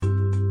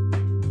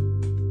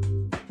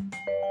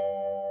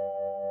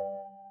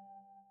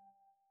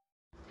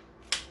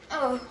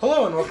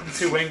Hello and welcome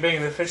to Wang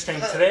Bang the Fish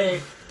Tank. Today,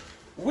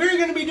 we're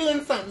going to be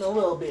doing something a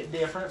little bit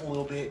different, a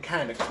little bit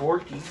kind of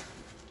quirky.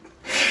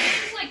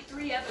 This like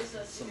 3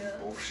 episodes ago.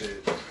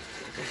 Bullshit.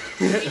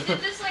 We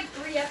did this like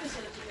 3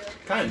 episodes ago.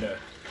 Kinda.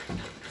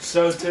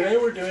 So today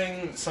we're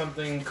doing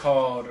something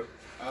called,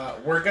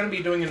 we're going to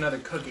be doing another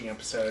cooking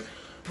episode,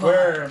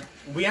 where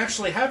we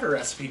actually have a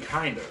recipe,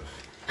 kind of.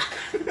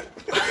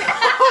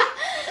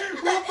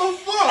 What the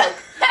fuck?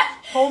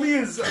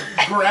 Homie is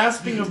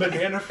grasping a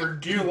banana for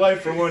dear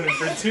life for one, and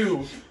for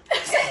two,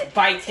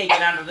 bite taken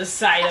out of the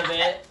side of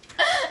it.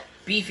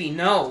 Beefy,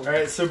 no.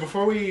 Alright, so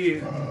before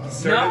we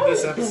started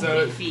this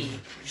episode, Beefy.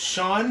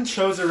 Sean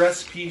chose a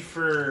recipe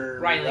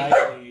for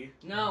Riley.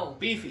 No.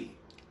 Beefy.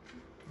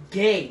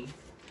 Gay.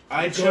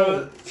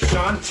 Sean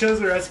chose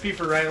a recipe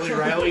for Riley,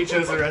 Riley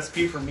chose a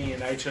recipe for me,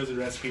 and I chose a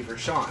recipe for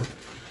Sean.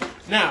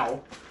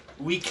 Now,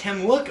 we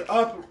can look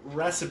up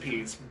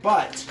recipes,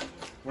 but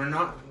we're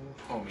not...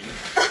 Homie.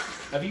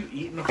 Have you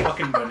eaten a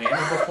fucking banana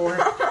before?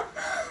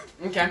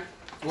 Okay.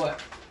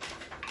 What?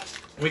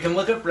 We can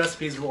look up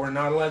recipes, but we're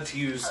not allowed to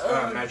use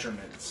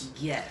measurements.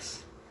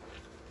 Yes.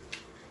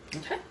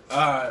 Okay.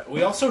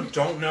 We also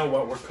don't know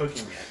what we're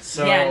cooking yet,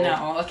 so... Yeah,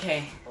 no,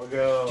 okay. We'll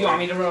go... Do you want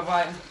me to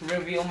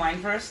reveal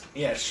mine first?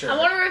 Yeah, sure. I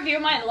want to review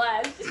mine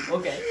live.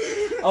 Okay.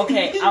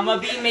 Okay, I'm gonna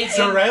be making...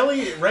 So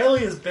Riley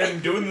has been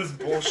doing this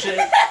bullshit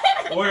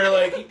where,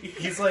 like,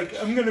 he's like,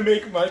 I'm gonna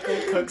make Michael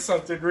cook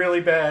something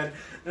really bad.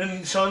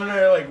 And Sean and I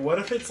are like, what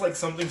if it's, like,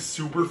 something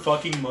super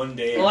fucking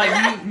mundane?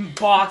 Like,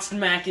 boxed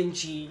mac and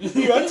cheese.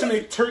 You have to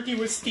make turkey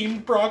with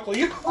steamed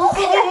broccoli.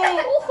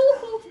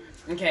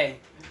 Okay.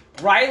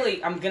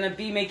 Riley, I'm gonna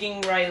be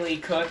making Riley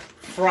cook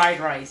fried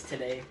rice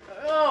today.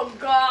 Oh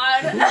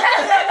god. Alright,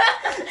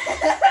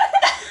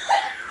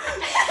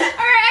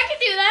 I can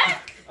do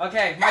that.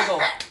 Okay, Michael.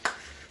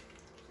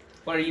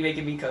 What are you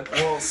making me cook?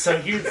 Well, so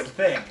here's the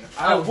thing.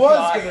 I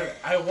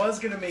was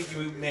gonna make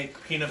you make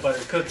peanut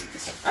butter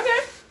cookies. Okay.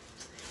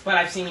 But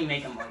I've seen you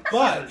make them like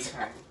But 30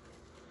 times.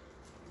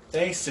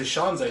 Thanks to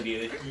Sean's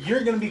idea,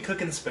 you're gonna be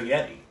cooking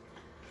spaghetti.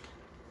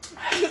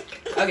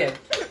 Okay.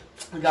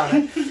 I got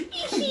it.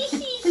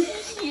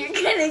 You're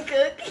gonna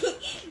cook.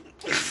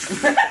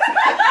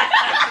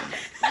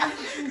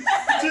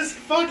 Just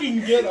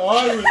fucking get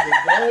on with it,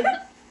 dog.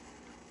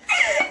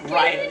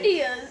 Riley.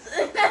 Ideas.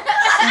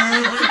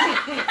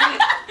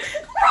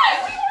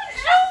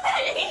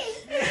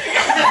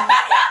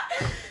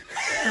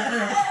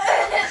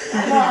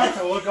 I'm gonna have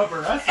to look up a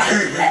recipe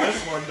for this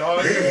one,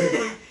 dog.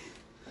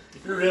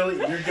 You're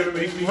gonna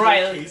make me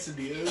Riley. make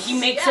quesadillas? He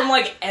makes them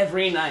like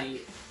every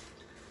night.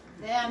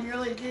 Damn, you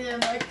really did him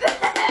like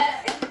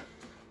that.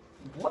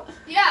 What?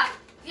 Yeah,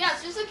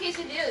 it's just a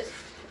quesadillas.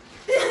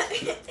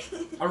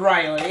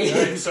 Riley.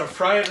 Alright, so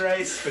fried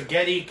rice,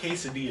 spaghetti,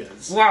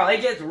 quesadillas. Wow,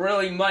 it gets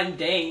really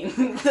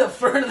mundane the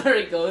further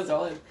it goes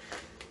on.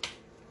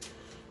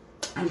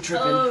 I'm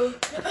tripping. Ugh.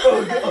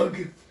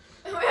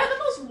 We have the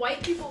most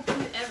white people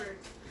food ever.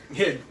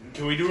 Yeah,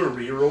 can we do a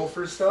reroll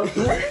for stuff?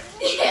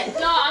 Yeah,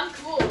 no, I'm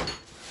cool.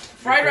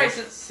 Fried rice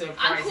is so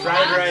I'm cool.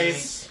 Fried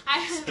rice,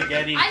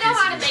 spaghetti, I know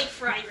how to quesadillas. make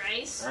fried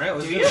rice. Alright,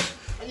 let's do it.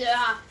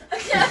 Yeah.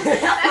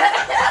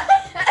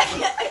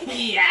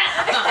 Yeah.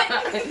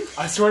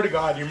 I swear to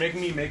God, you're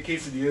making me make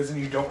quesadillas and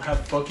you don't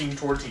have fucking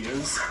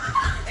tortillas.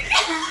 Okay,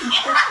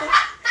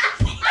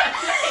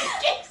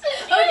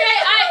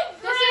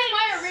 this is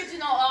my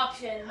original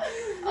option.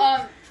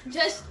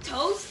 Just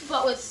toast,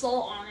 but with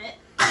salt on it.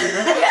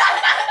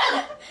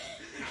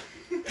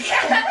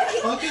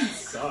 Fucking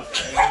suck,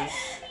 right?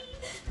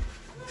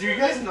 Do you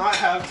guys not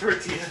have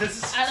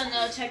tortillas? I don't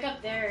know, check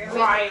up there.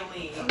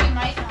 Riley. We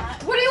might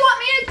not. What do you want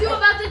me to do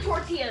about the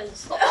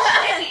tortillas?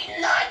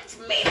 Not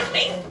me to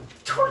make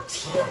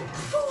tortilla.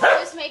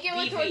 Just make it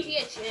with BB.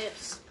 tortilla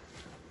chips.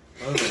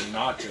 Those are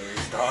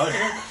nachos, dog.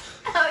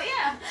 Oh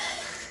yeah.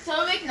 So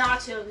I'll make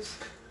nachos.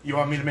 You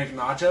want me to make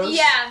nachos?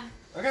 Yeah.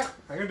 Okay,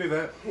 I can do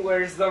that.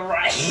 Where's the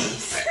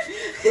rice?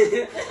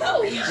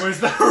 Oh. Where's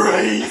the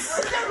rice?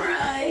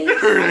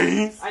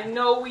 Rice. I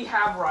know we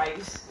have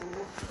rice.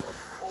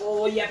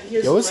 Oh, yeah,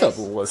 here's Yo, what's rice.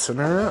 up,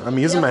 listener? I'm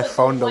using my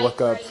phone to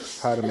look up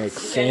how to make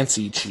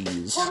fancy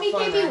cheese. Homie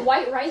gave me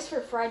white rice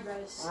for fried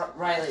rice.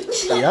 Riley.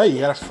 Yeah, you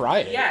gotta fry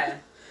it. Yeah.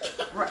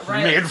 You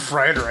Riley. made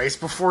fried rice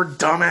before,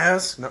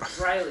 dumbass? No.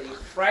 Riley.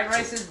 Fried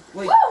rice is...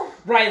 Wait. Woo!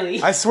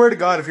 Riley. I swear to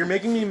God, if you're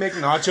making me make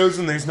nachos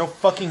and there's no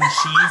fucking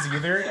cheese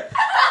either.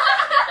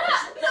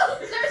 No,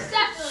 there's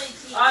definitely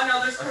cheese.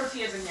 No, there's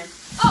tortillas in here.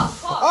 Oh,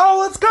 fuck. Oh,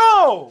 let's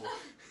go!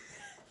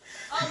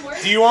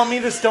 Where's... Do you want me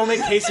to still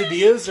make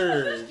quesadillas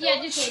or?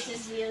 Yeah, do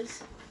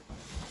quesadillas.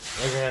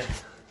 Okay.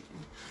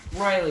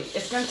 Riley,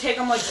 it's gonna take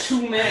them like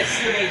 2 minutes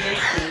to make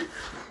anything.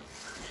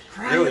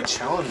 Really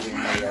challenging,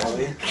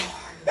 Riley.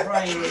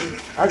 Riley.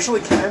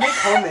 Actually, can I make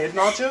homemade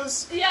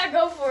nachos? Yeah,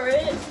 go for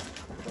it.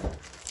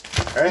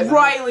 Alright.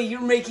 Riley, you're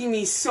making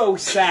me so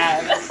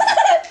sad.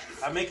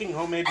 I'm making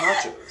homemade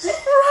nachos.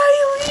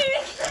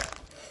 Riley.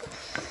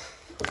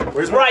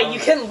 Where's my Right, phone? you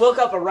can look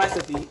up a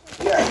recipe.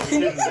 Yeah, you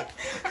didn't.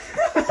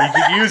 You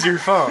could use your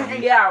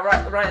phone. Yeah,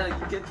 Riley.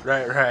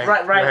 Right.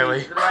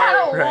 Riley. I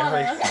don't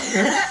Riley.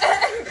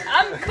 wanna.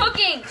 I'm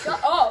cooking. Shut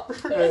up.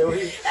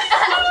 Riley.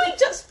 Riley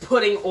just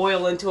putting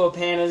oil into a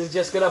pan and is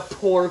just gonna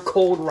pour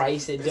cold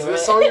rice into Is it.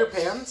 this all your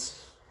pans?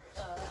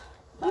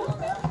 I don't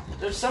know.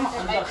 There's some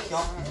There might be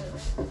some.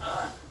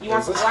 You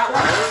want Is this that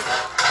one?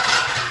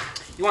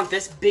 fried? You want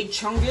this big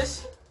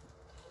chungus?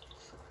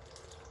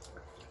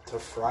 To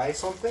fry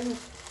something?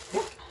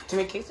 To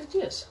make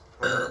quesadillas.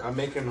 I'm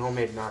making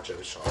homemade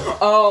nachos, Sean.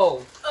 Oh.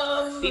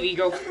 Phoebe,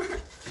 go.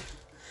 Should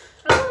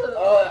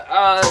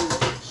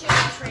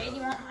I trade?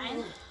 You want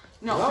mine?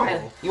 No, No.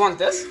 Riley. You want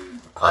this?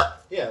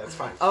 Yeah, that's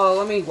fine. Oh,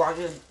 let me watch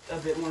it a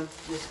bit more.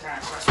 This kind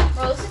of question.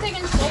 Bro, this is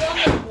taking so long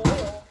to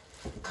boil.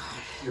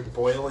 You're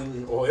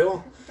boiling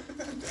oil?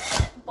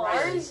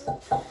 Bars?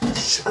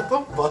 Shut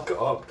the fuck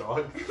up,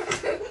 dog.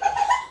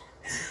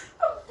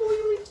 I'm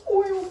boiling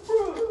oil,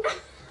 bro.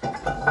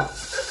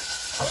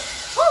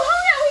 Oh,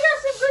 hell yeah, we got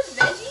some good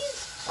veggies.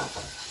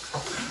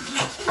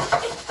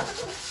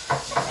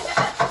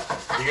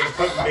 You're gonna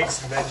put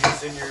mixed veggies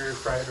in your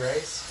fried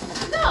rice?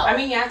 No. I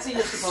mean, actually,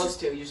 you're supposed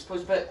to. You're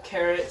supposed to put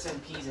carrots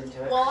and peas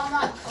into it. Well, I'm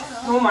not.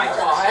 Oh my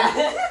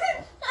god.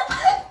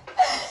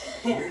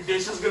 Your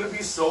dish is gonna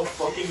be so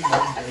fucking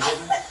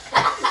mundane.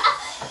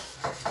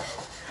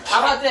 How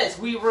about this?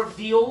 We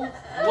reveal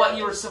what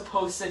you were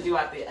supposed to do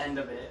at the end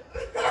of it.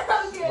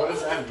 Okay. What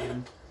does that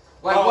mean?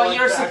 Like Oh, what like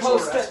you're the actual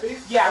supposed to. recipe?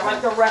 Yeah,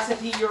 like the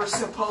recipe you're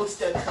supposed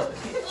to cook.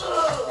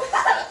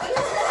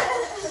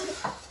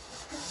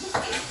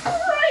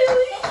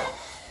 Riley.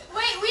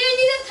 Wait, we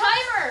need a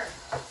timer.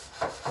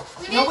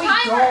 We need No, a we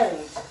timer.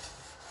 don't.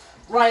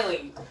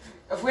 Riley,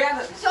 if we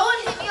have a. Someone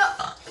hit me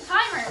up.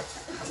 Timer.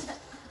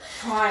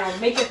 Fine, I'll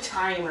make a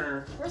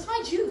timer. Where's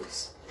my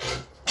juice?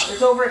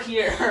 It's over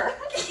here.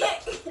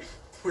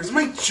 Where's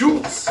my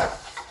juice?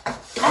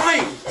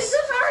 Guys! This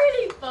is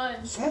already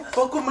fun. Someone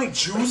fuck with my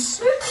juice?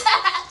 Is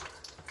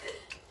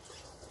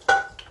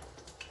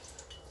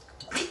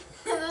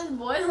this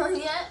boiling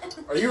yet?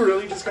 Are you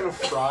really just gonna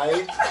fry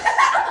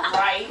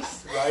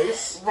Rice.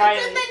 rice? It's in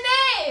Riley. the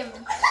name.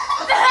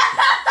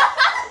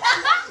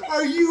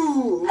 Are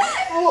you?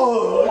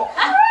 Oh.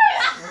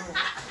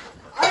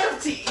 I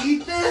have to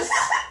eat this?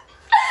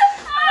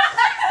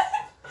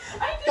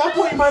 At that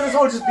point, you might as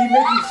well just be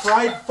making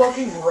fried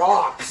fucking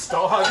rocks,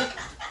 dog.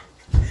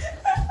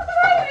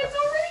 It's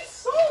already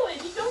solid.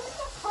 You don't need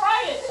to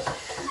fry it.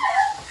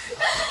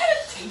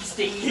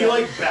 Tasting. He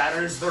like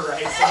batters the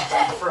rice and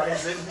deep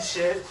fries it and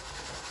shit.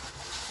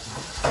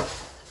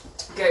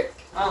 Okay.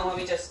 Let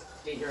me just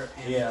get your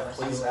opinion. Yeah,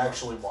 please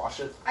actually wash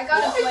it. I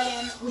got a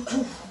plan.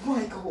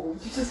 Michael,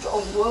 you just.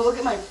 Oh, well, look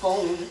at my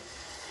phone.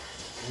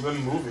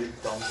 Then move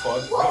it, dumb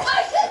fuck.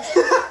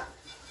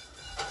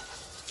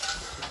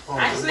 Oh,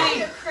 Actually,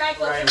 You're crack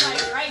looking my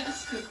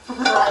rice.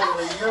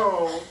 Riley,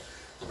 no.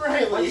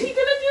 Riley. what's he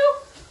gonna do?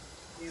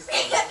 He's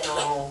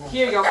no.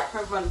 Here you go.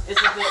 Have fun. It's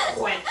a bit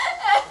quick.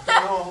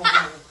 No.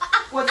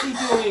 What's he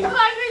doing?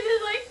 My face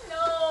is like,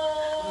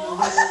 no.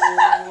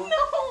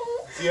 No.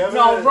 Do you have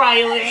No, a-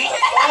 Riley.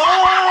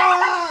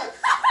 Ah!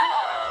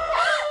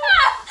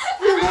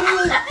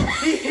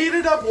 He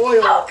heated up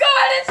oil. Oh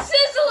god, it's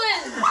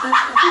sizzling.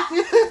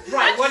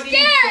 Right, I'm what do you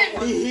scared.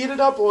 think? He heated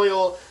up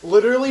oil,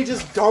 literally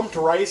just dumped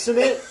rice in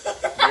it.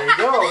 There you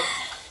go.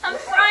 I'm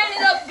frying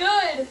it up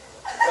good.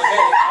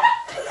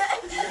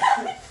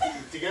 Okay.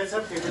 Do you guys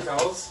have paper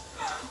towels?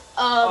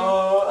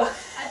 I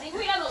think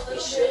we have a little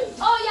bit.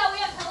 Oh yeah, we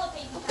have hella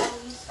paper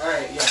towels.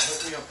 Alright, yeah,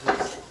 hook me up,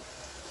 please.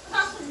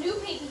 Got some new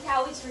paper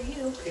towels for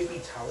you. Paper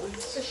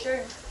towels? For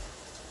sure.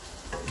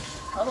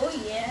 Oh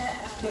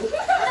yeah.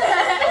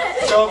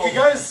 So if you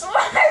guys...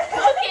 We're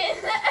cooking.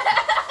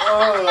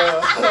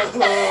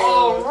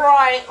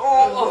 Alright.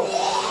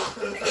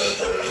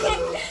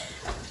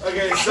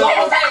 Okay, What was so...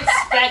 I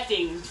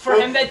expecting? For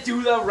him to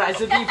do the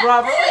recipe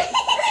properly?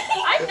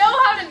 I know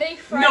how to make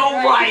fried No,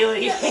 rice.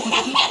 Riley.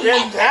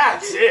 And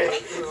that's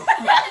it.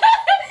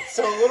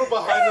 So a little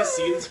behind the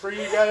scenes for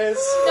you guys.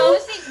 No,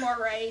 this needs more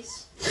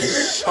rice.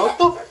 Shut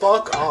the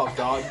fuck up,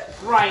 dog.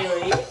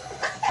 Riley.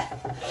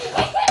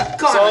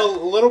 So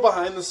a little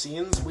behind the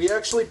scenes, we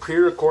actually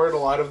pre-record a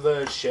lot of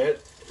the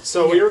shit.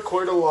 So we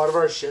record a lot of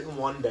our shit in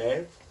one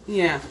day.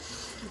 Yeah.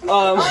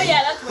 Oh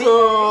yeah, that's way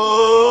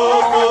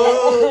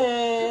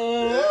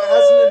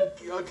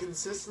It has a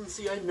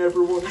consistency I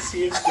never want to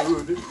see in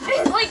food.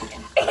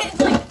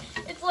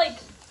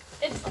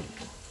 it's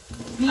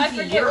I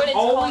forget what it's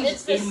called.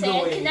 It's the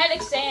sand,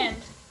 kinetic sand.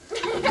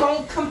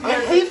 Don't I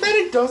compare. hate that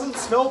it doesn't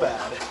smell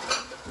bad.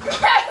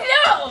 I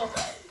know!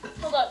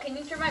 Hold up, can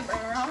you turn my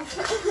burner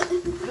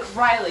off?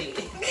 Riley.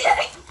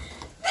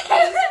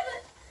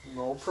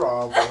 No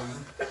problem.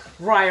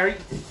 Riley.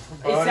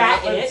 Is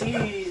that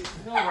it?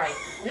 No, right.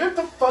 You have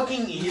to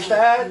fucking eat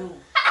that?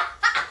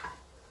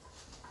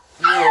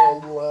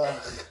 Well,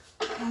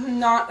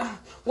 Not.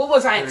 What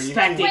was I Here, you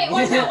expecting? Wait,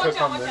 watch out, Cook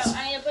watch out, on watch this. out. I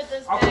need to put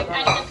this I'll back. cook I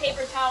on need a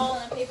paper towel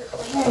and a paper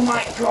plate. Oh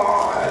my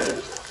god.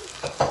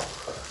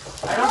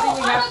 I don't think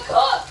we I'm have. a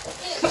cook!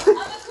 I'm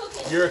a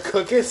cooker. you're a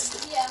cookist?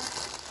 Yeah.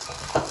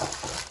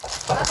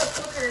 I'm a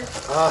cooker.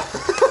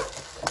 hooker.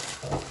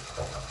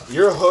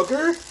 You're a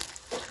hooker?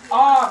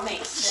 Oh,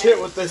 makes Shit,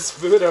 with this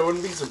food, I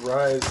wouldn't be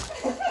surprised.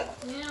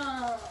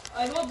 Yeah,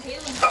 I hope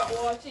Caitlin's not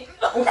watching.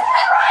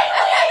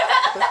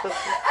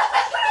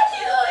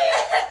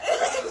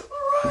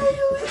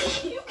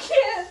 Riley, you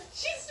can't.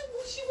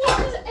 She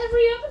watches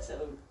every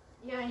episode.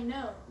 Yeah, I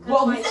know. That's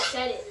Well, why I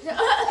said it.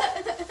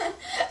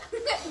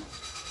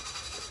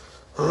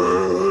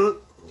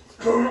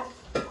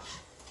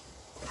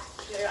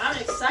 Dude, I'm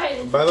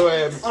excited. By the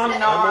way, I'm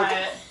not.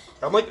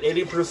 I'm like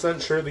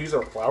 80% sure these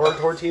are flour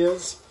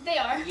tortillas. They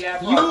are.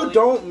 Yeah, You probably.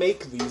 don't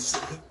make these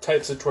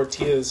types of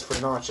tortillas for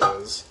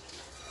nachos.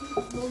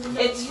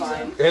 It's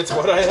fine. It's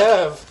what I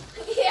have.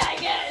 Yeah, I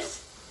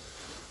guess.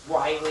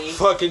 Riley.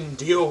 Fucking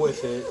deal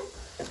with it.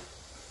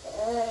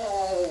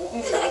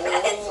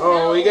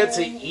 Oh, we get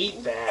to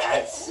eat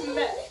that.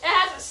 It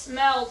has a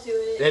smell to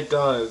it. It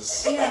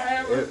does.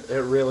 Yeah,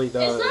 It really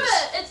does.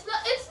 It's not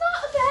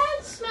a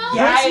bad smell.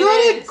 Yeah, It's it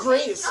not is. a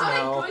great It's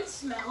smell. not a good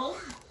smell.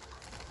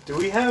 Do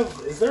we have?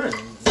 Is there a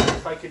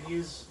knife I could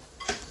use?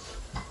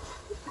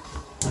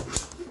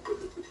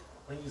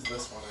 I'll use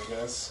this one, I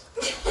guess.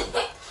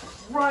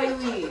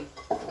 Riley.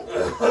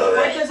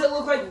 Why does it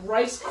look like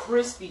Rice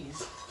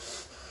Krispies?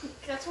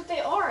 That's what they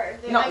are.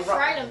 They No, I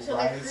fried them so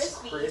they're Rice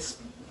crispy.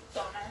 crispy.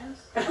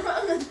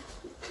 Dumbass.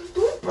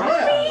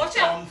 Yeah, Watch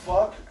out. dumb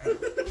fuck.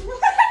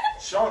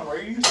 Sean, why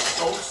are you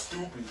so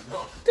stupid?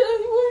 What?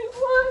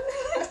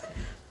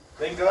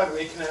 Thank God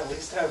we can at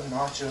least have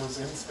nachos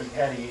and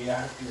spaghetti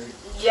after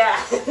Yeah.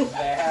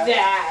 that.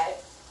 That.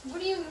 What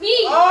do you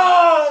mean?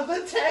 Oh,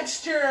 the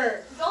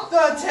texture! Don't The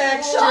Don't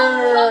texture!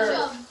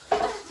 touch 'em.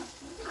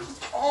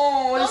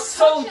 Oh, Don't it's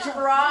so touch 'em.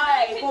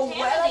 dry, You're but gonna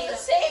wet at the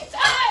same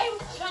time.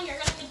 Sean, you're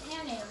gonna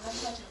contaminate them.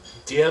 Don't touch 'em.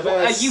 Do you have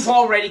a... You've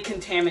already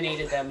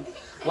contaminated them.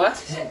 What?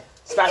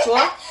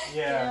 Spatula?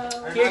 Yeah.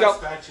 Yeah. Or Here you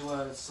not go. a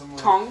spatula, it's some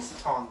like... Tongs?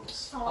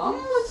 Tongs.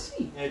 Let's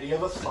see. Yeah, do you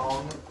have a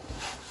thong?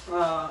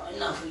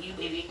 Enough for you,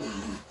 baby.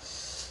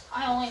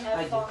 I only have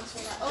I do. thongs for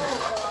that.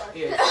 Oh god.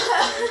 Here.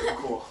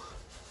 Cool.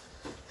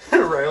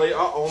 Riley,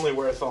 I'll only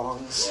wear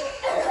thongs.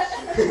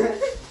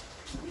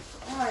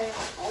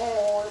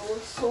 Oh, it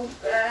looks so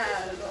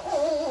bad.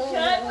 Oh.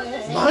 Can I put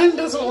this in Mine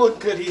doesn't look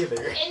good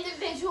either.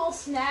 individual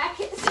snack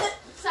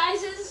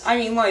sizes? I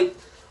mean, like,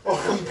 Oh,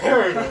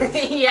 comparative.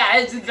 yeah,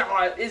 it's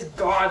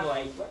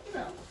godlike, but you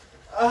know.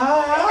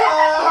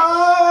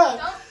 Ah!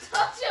 Don't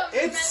touch them.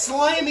 It's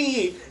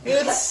slimy!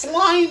 It's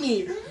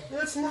slimy!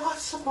 It's not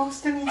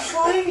supposed to be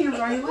slimy,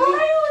 Riley!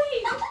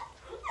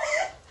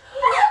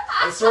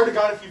 I swear to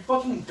God, if you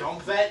fucking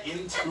dump that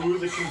into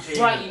the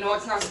container... Right, you know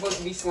what's not supposed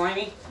to be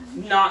slimy?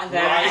 Not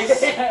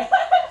that.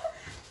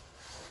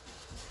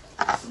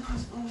 Rice.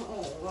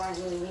 Oh,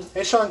 Riley.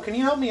 Hey, Sean, can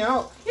you help me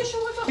out? Yeah,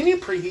 sure, what's up? Can you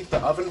preheat the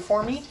oven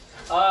for me?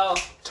 To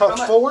How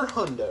much?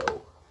 400.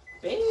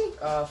 Big?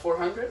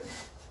 400?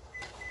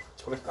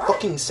 That's what I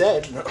fucking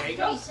said. No. There you He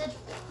go. said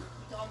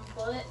dumb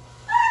butt.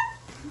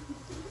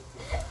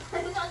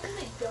 I did not just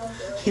say dumb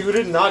butt. You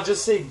did not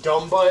just say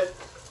dumb butt.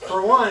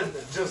 For one,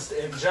 just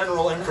in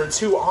general, and for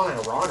two,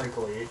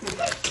 unironically.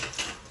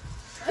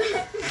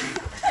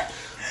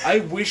 I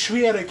wish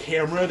we had a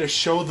camera to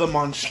show the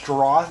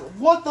monstrosity.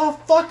 What the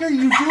fuck are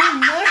you doing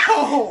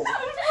now?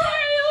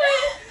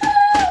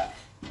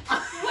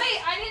 Wait,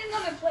 I need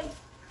another plate.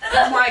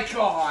 Oh my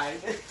god.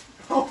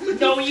 How many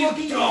No, you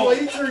fucking don't.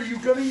 plates are you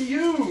gonna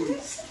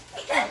use?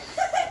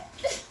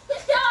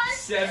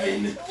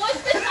 7.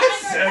 What's the timer?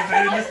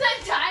 Seven. What's the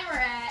timer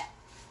at?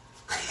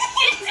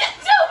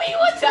 Tell me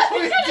what time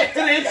We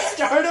didn't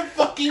start a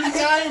fucking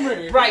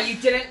timer. Right, you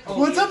didn't. Oh,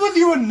 What's up with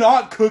you and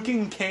not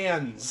cooking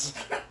cans?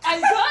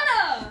 I'm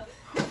gonna.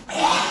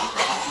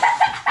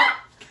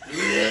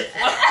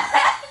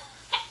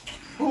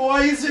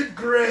 Why is it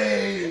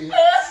gray?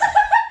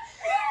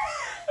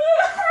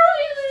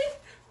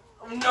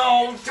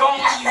 No,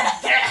 don't you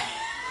dare.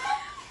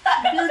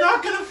 You're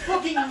not gonna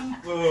fucking.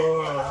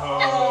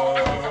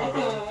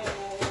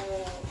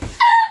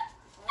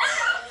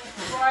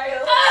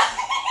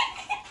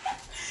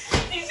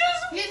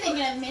 You're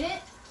thinking a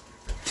minute?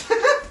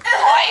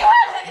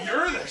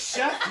 You're the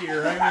chef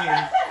here.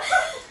 I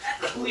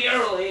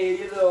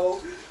Clearly, you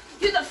know.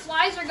 Dude, the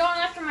flies are going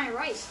after my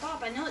rice.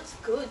 Stop. I know it's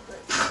good, but.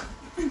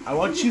 mean, I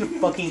want you to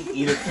fucking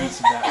eat a piece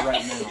of that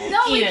right now. No,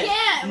 we Eat it.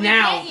 can't. We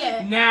Now. can't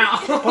yet. Now.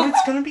 But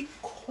it's gonna be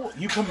cold.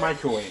 You can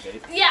microwave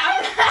it. Yeah,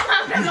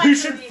 I'm You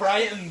should fry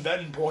it and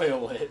then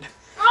boil it.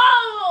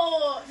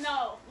 Oh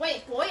no!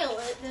 Wait, boil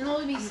it, then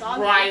it'll be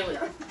soggy. Riley.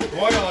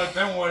 Boil it,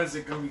 then what is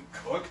it gonna be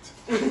cooked?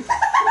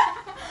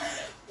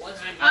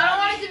 I don't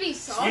want it to be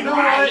soggy. You know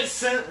Right. what?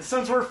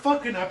 Since we're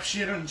fucking up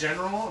shit in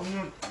general, I'm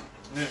gonna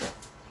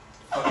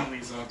fucking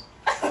these up.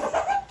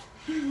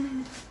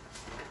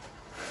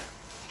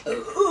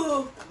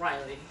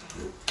 Riley.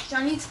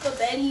 Sean needs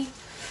spaghetti.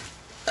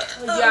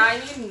 Yeah,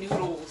 I need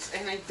noodles,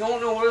 and I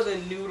don't know where the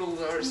noodles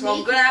are, so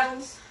I'm gonna have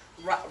Use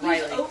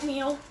Riley.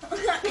 oatmeal.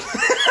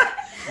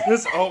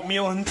 This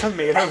oatmeal and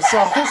tomato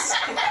sauce.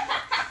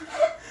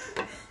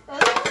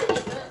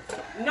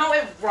 No,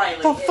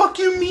 Riley. The fuck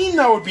you mean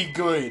that would be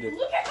good?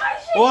 Look at my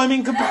shit. Well, I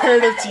mean,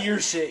 comparative to your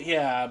shit,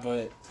 yeah,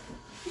 but...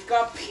 You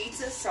got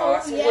pizza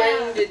sauce. Oh, yeah.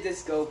 When did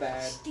this go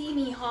bad?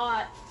 Steamy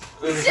hot.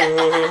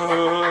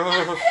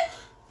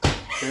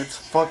 It's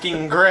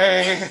fucking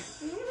gray.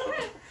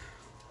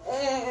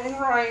 Oh,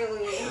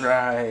 Riley.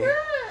 Right.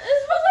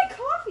 It smells like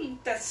coffee.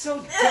 That's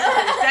so different.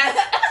 That's...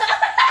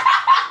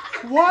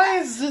 Why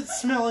is it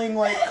smelling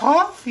like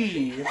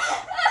coffee?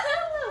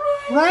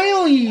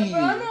 Riley!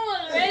 I'm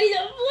almost ready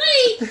to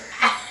play.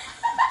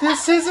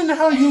 This isn't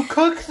how you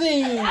cook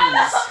things.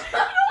 I'm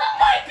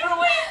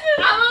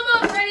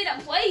almost ready to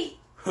play.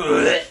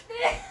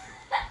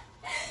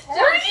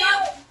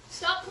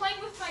 Stop playing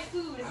with my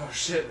food. Oh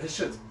shit, this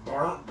shit's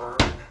burnt.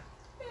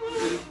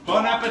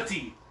 Bon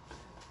appetit.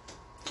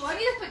 Oh, I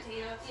need a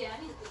potato. Yeah, I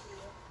need a potato.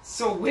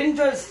 So when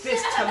does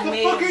this What the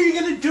tomato... fuck are you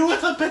gonna do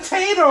with a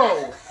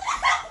potato?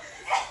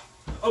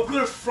 I'm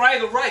gonna fry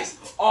the rice,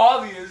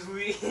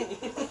 obviously.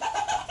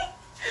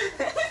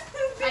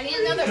 I need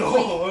another plate.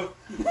 Oh.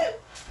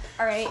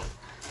 Alright.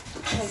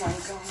 Oh my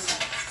god.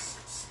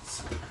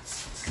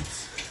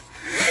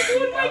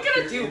 What am I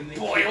gonna do?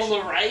 Boil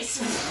the rice?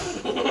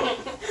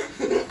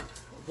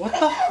 What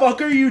the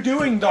fuck are you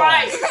doing, dog?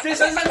 Rice!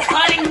 This is a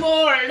cutting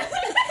board!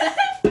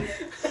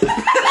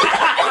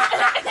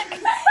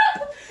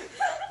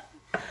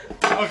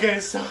 Okay,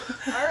 so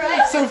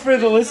Alright. so for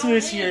the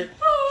listeners here,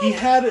 he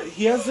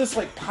has this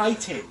like pie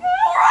tin.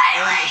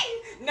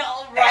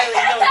 No, Riley,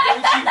 no, don't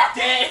you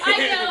dare!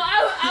 I know.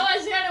 I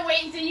was gonna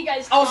wait until you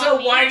guys. Also, caught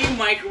me. why are you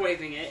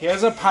microwaving it? He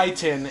has a pie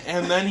tin,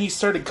 and then he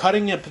started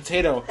cutting a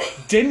potato.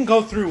 Didn't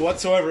go through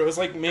whatsoever. It was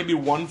like maybe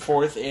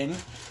 1/4 in,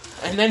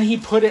 and then he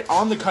put it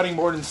on the cutting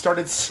board and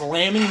started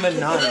slamming the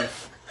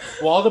knife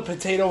while the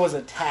potato was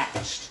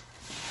attached.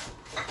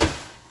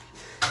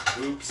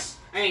 Oops.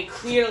 I mean,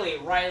 clearly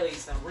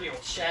Riley's the real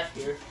chef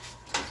here.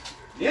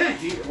 Yeah,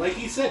 like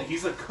he said,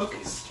 he's a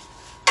cookist.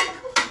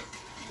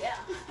 Yeah.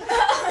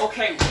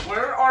 Okay,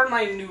 where are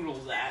my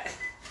noodles at?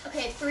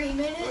 Okay, 3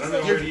 minutes. I don't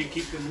know, where do you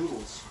keep the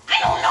noodles? I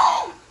don't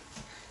know!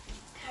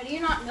 How do you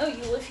not know?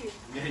 You live here.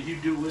 Yeah, you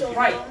do live here.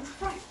 Right.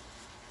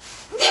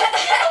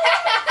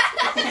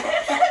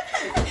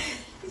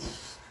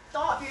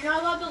 Stop! You're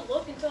not allowed to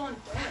look until I'm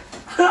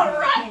done.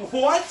 Alright!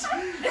 What?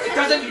 It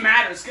doesn't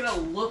matter, it's gonna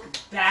look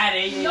bad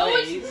anyways. No,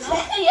 it's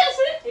not. Yes,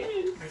 it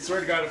is. I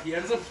swear to God, if he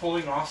ends up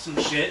pulling off some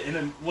shit and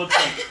it looks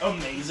like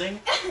amazing,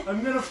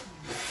 I'm gonna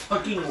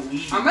fucking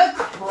leave. I'm gonna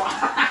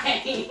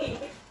cry!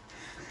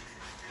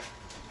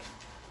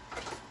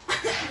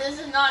 This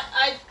is not.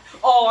 I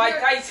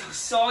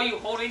saw you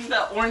holding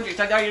the orange juice.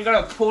 I thought you were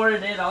gonna pour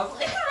it in. I was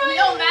like,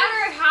 No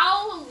matter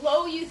how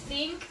low you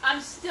think,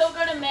 I'm still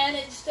gonna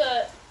manage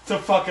to. To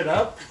fuck it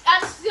up?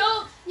 I'm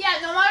still. Yeah,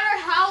 no matter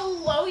how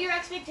low your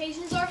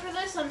expectations are for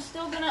this, I'm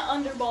still gonna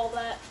underball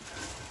that.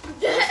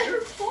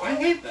 I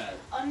hate that.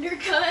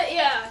 Undercut,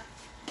 yeah.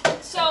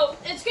 So,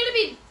 it's gonna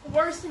be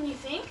worse than you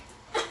think.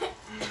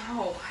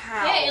 no,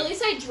 how? Yeah, at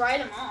least I dried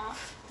them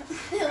off.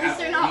 At least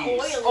they're not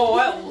least. oily. Oh,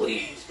 at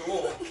least.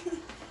 Oh.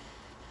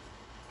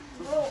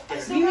 Bro, I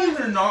What still do you mean got-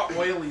 they're not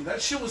oily?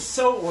 That shit was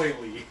so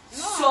oily.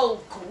 So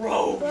But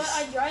gross.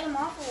 I dried them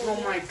off a little Oh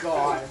bit. my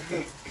god.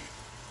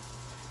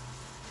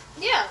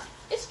 Yeah,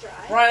 it's dry.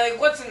 Riley,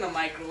 what's in the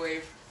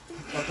microwave?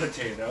 A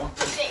potato.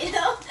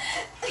 Potato.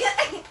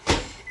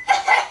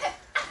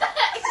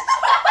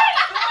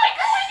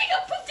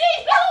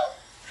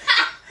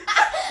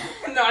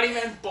 Not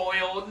even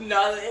boiled,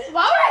 nothing.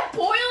 Why would I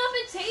boil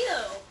a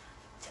potato?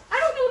 I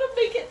don't know what to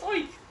make it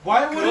like.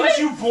 Why wouldn't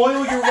you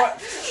boil your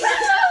rice?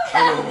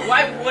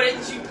 Why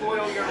wouldn't you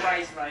boil your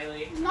rice,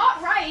 Riley?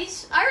 Not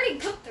rice. I already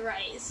cooked the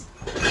rice.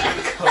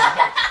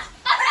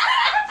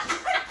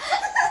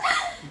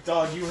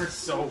 Dog, you are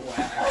so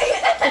whack.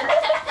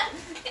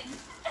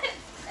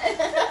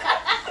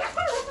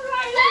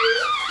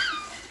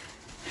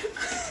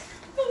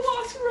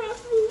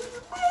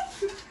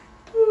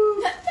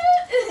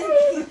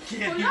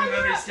 Can't even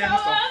understand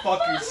what the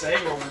fuck you're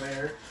saying over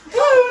there.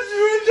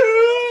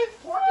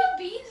 Pork and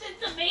beans and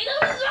tomato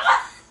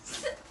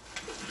sauce.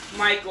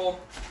 Michael.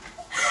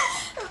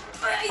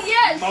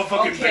 Yes.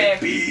 Motherfucking Okay.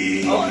 baked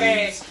beans.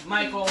 Okay,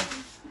 Michael.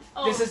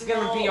 Oh, This is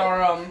gonna be no.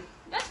 our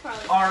That's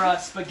probably.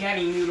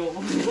 spaghetti noodle.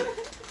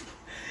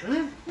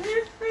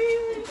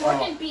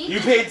 Pork and beans. You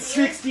and paid tomato-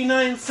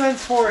 69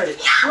 cents for it.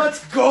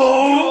 Let's go.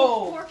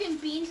 Oh, Pork and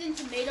beans and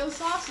tomato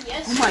sauce.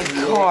 Yes. oh my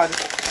god.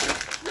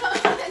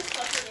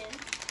 Stuff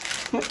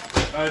it in.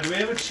 Do we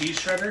have a cheese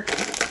shredder?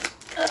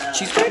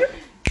 Cheese grater?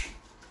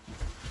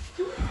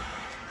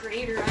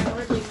 Grater. I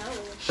hardly know.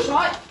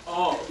 Shut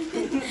up.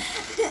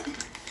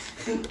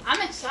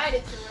 I'm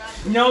excited for what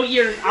I'm. No,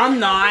 I'm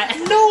not.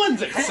 No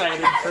one's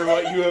excited for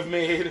what you have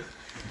made.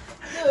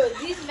 Dude,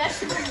 these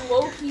vegetables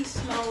low-key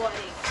smell like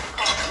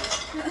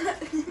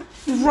coffee.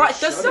 Right,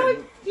 that's not.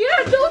 Shouldn't.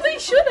 Yeah, no, they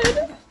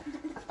shouldn't.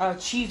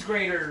 Cheese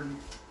grater.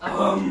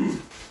 Hold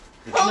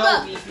no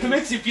up. beef. If it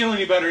makes you feel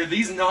any better,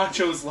 these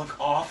nachos look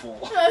awful.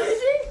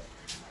 Is it?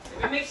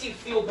 it makes you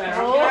feel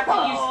better. I'm gonna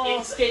have to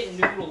use instant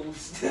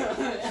noodles.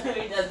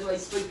 That's like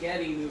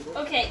spaghetti noodles.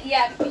 Okay,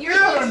 yeah. Yours I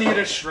don't looks, need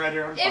a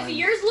shredder. I'm if fine.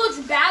 yours looks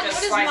bad, Just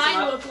what does slice 'em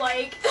mine up. look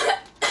like?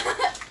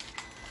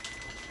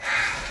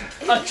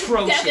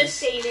 Atrocious.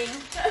 Devastating.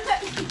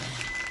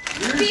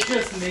 Yours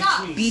just makes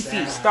Stop. me Beefy,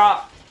 sad.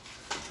 stop.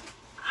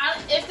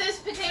 If this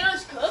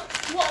potato's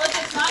cooked, well,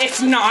 if it's not It's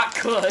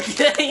cooked, not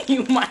cooked.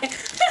 You might.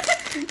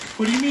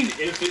 What do you mean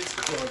if it's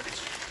cooked?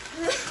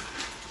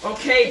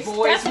 Okay, it's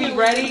boys, definitely we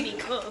gonna ready? be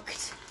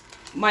cooked.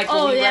 Michael,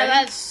 Oh we yeah, ready?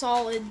 that's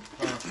solid.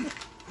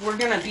 We're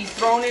gonna be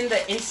throwing in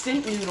the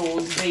instant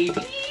noodles, baby.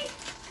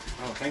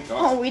 Oh, thank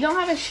Oh, God. we don't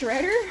have a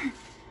shredder?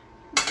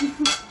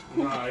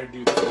 No, I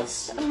do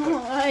this. What do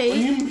Why?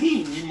 you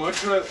mean? I'd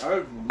much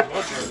rather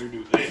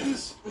do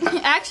this.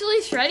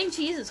 Actually, shredding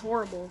cheese is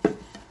horrible.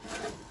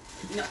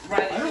 No, I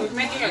Riley, don't you're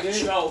making mind a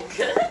it. joke.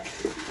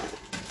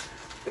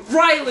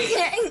 Riley!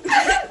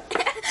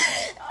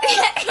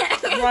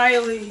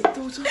 Riley!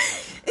 Those are...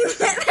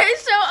 They're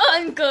so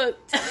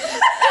uncooked.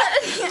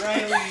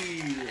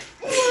 Riley.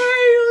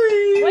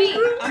 Riley! Wait,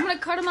 I'm gonna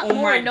cut them up Oh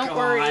more, my don't God.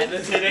 worry.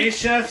 Today,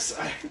 chefs,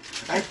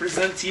 I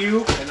present to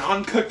you an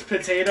uncooked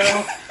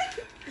potato,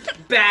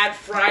 Bad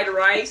fried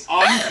rice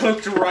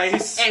uncooked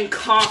rice. and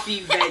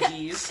coffee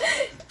veggies.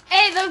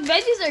 Hey, the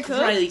veggies are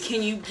cooked. Riley,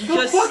 can you The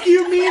just... fuck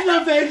you mean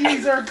the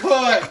veggies are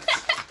cooked?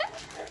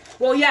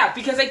 Well, yeah,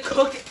 because I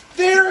cooked...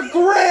 They're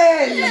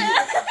gray!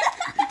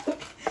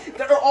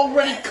 They're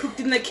already cooked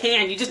in the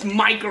can. You just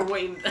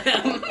microwave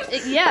them.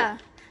 Yeah.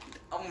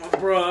 Oh,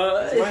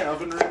 bruh. Is my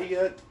oven ready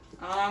yet?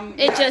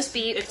 It just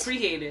beeped. It's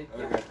preheated.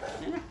 Okay.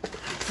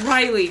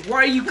 Riley,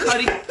 why are you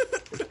cutting...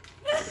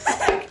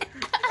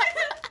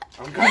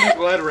 I'm kind of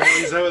glad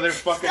Riley's over there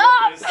fucking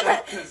Stop!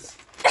 up this stuff,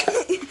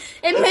 'cause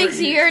It makes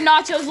your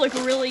nachos look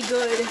really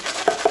good.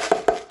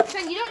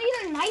 Trent, you don't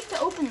need a knife to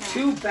open them.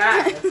 Too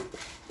bad.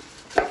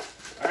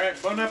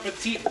 Alright, bon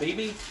appetit,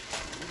 baby.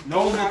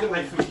 No, look at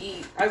my food.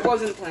 Eat. I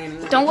wasn't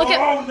planning. Don't look at.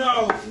 Oh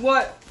no!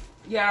 What?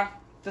 Yeah,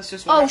 that's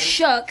just what Oh happened.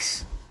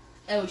 shucks.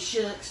 Oh,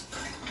 shucks.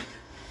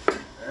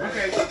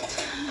 Okay.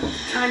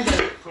 Time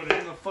to... Put it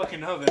in the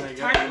fucking oven, I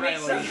Time guess. to make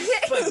some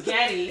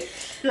spaghetti.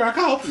 Here, I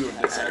can help you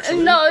with this,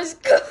 actually. No, it's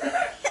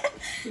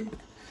good.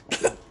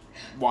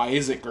 Why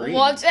is it green?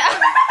 Watch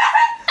out.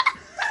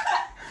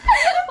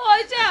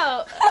 Watch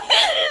out.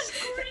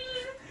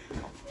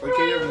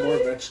 Okay, you have more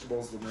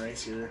vegetables than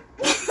rice here.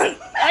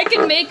 I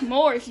can make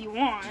more if you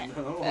want.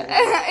 No.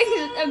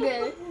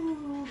 Okay.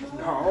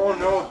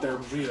 No, they're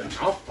being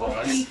enough for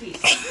us.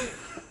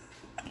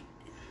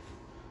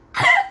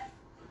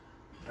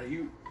 Are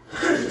you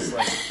just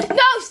like...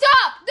 No,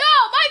 stop! No,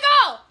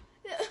 Michael!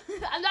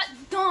 I'm not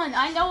done.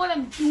 I know what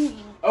I'm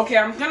doing. Okay,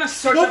 I'm gonna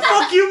search The up...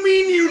 fuck you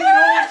mean you know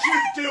what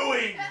you're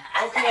doing?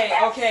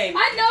 Okay.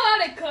 I know how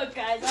to cook,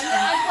 guys.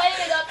 I'm playing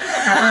it up to the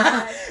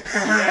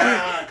podcast.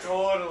 Yeah,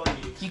 totally.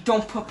 You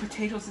don't put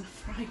potatoes in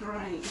fried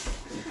rice.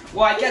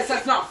 Well, I guess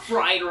that's not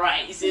fried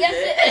rice, is Yes,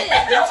 it? it is.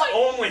 It's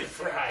only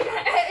fried.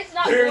 It's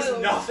not There's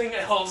boiled. nothing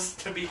else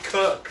to be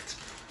cooked.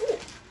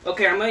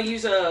 Okay, I'm gonna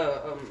use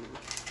a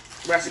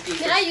recipe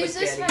for Can I use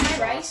this for spaghetti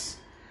my sauce.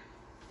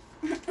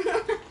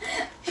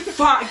 rice?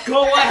 Fine,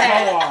 go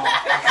ahead.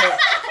 Oh,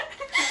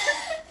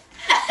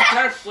 It's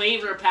our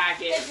flavor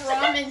packet. It's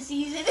ramen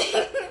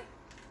seasoning.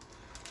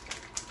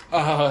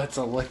 it's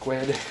a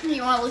liquid.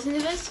 You want to listen to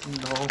this?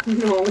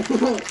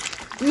 No.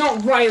 No,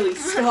 Riley,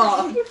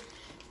 stop.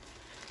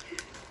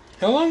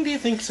 How long do you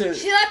think Should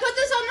I put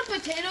this on the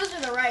potatoes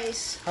or the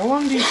rice? How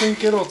long do you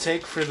think it'll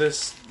take for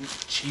this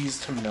cheese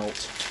to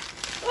melt?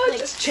 Well,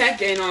 just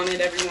check in on it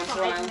every once in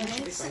a while. 5 It should be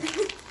minutes.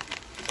 fine.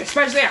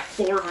 Especially at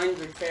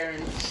 400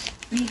 Fahrenheit.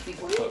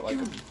 Put like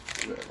a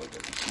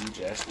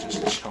huge ass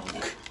just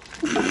chunk.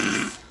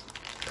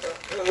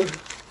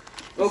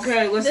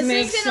 Okay, let's This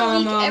make is gonna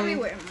some leak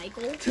everywhere,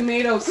 Michael.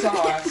 tomato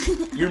sauce.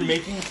 You're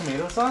making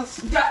tomato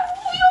sauce?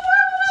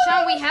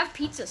 Sean, we have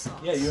pizza sauce.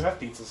 Yeah, you have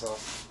pizza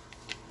sauce.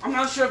 I'm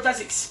not sure if that's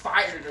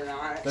expired or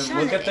not. Then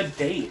Sean, look at the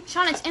date.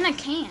 Sean, it's in a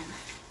can.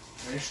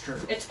 That's true.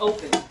 It's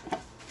open.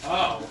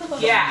 Oh.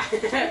 Yeah.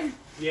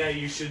 Yeah,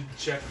 you should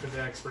check for the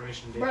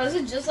expiration date. Bro, this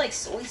is just like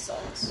soy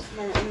sauce.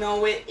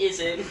 No, it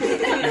isn't.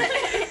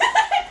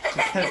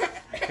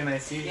 Can I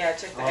see? Yeah,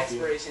 check the I'll help you.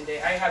 expiration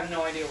date. I have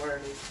no idea where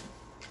it is.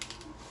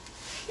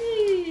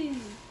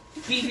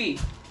 Beefy,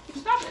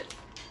 stop it.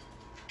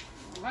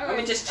 Let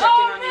me just check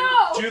in on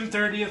you. June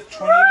 30th,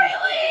 20...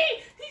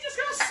 Riley! He just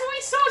got soy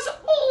sauce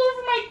all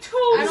over my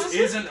toes. This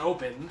isn't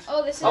opened.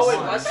 Oh, this is. Oh, it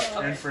One. was? And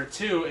Okay. for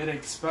 2,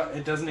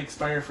 it doesn't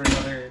expire for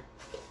another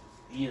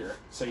year,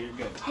 so you're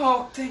good.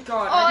 Oh, thank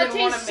God. Oh, I it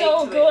didn't want to tastes make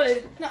so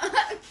it.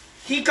 good.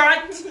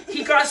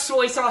 He got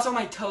soy sauce on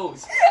my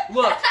toes.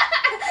 Look.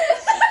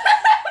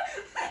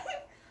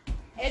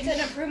 It's an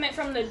improvement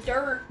from the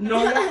dirt.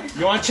 No.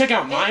 You want to check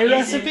out my It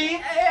recipe?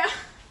 Yeah.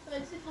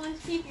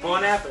 Let's keep your-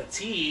 Bon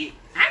appetit.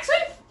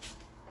 Actually,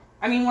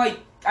 I mean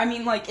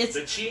like it's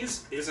The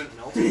cheese isn't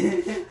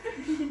melted.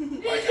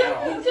 Like at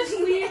all. Just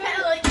leave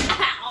it like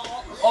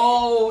ow.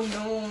 oh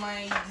no,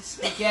 my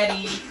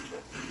spaghetti.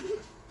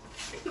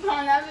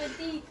 Bon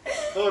appetit.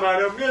 Hold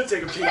on, I'm gonna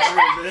take a picture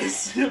of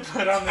this to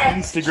put on the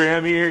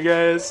Instagram here,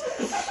 guys.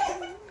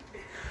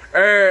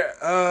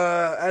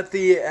 At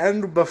the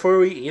end, before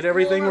we eat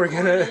everything, we're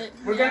gonna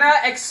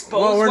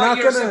expose what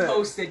you're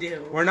supposed to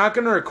do. We're not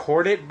gonna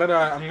record it, but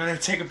I'm gonna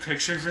take a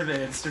picture for the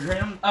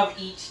Instagram of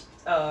each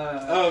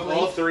of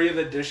all three of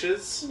the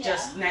dishes,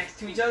 just next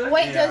to each other.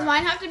 Wait, does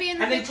mine have to be in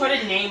the picture? And then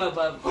put a name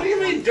above. What do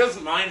you mean? Does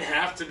mine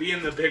have to be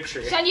in the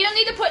picture? Sean, you don't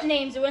need to put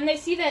names. When they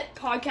see that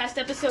podcast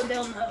episode,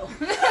 they'll know.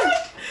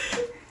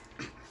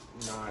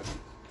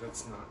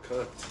 That's not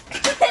cooked.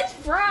 It's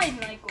fried,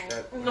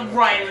 Michael.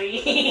 Riley.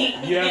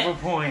 You have a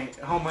point.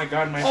 Oh my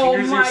god, my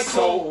fingers are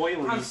so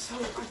oily. I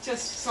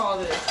just saw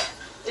this.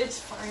 It's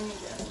fine,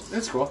 guys.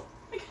 That's cool.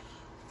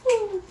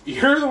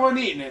 You're the one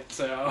eating it,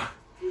 so.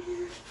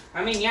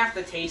 I mean, you have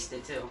to taste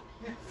it too.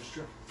 Yeah, that's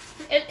true.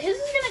 His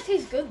is gonna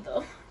taste good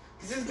though.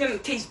 This is gonna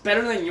taste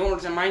better than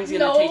yours, and mine's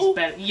gonna taste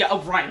better.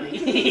 Yeah,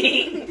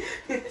 Riley.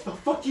 The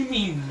fuck you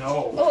mean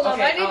no? Hold on,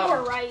 I need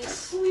more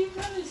rice. Believe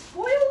that is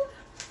spoiled.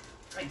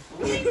 I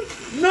believe.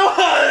 No!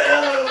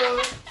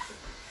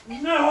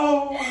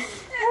 No!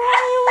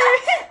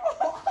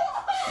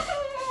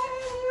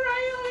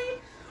 Riley.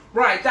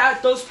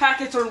 Right, those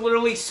packets are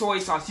literally soy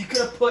sauce. You could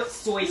have put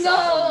soy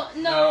sauce.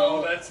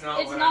 No, that's not.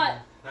 It's not.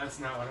 That's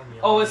not what I'm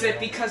yelling. Oh, is it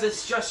because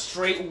it's just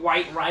straight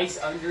white rice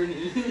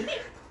underneath?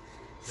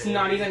 It's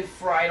not even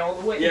fried all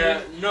the way.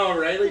 Yeah, no,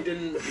 Riley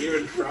didn't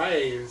even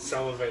fry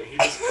some of it. He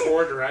just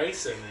poured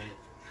rice in it.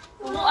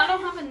 Well, I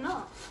don't have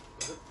enough.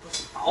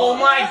 Oh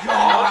my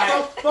god!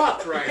 What the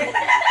fuck, Riley?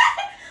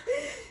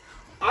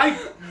 I'm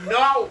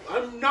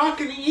not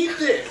gonna eat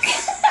this.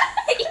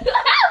 You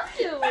have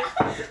to.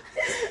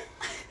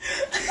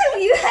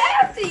 You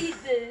have to eat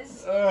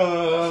this.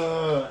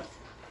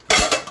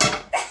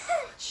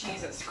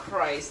 Jesus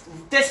Christ.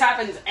 This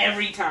happens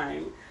every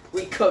time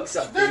we cook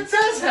something. That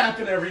does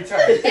happen every time.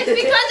 It's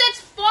because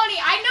it's funny.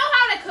 I know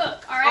how to cook,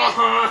 alright?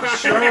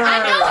 Sure. I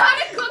know how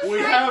to cook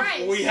fried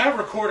rice. We have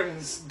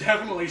recordings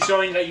definitely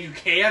showing that you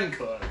can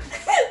cook.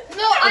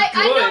 No, I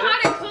know how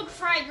to cook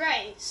fried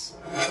rice.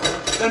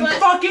 Then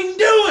fucking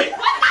do it!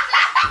 What is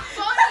that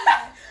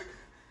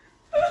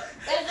funny?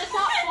 Is this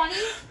not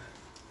funny?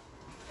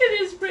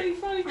 It is pretty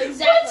funny.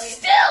 Exactly. But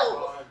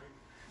still!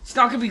 It's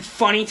not gonna be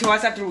funny to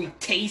us after we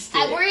taste it.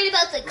 I'm worried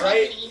about the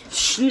cookie.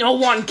 Shh, no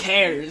one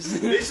cares.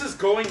 This is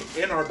going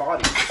in our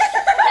body.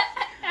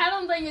 I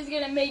don't think it's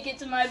gonna make it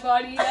to my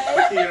body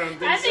yet. You don't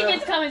think I think so?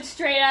 it's coming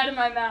straight out of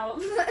my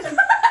mouth.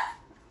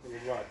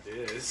 What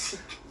is?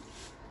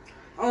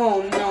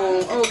 Oh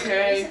no,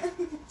 okay.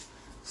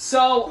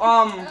 So,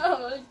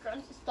 Oh,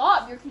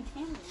 stop, you're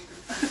contaminated.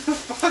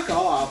 Fuck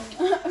off.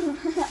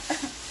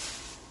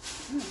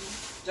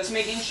 just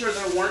making sure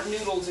there weren't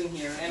noodles in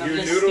here. And Your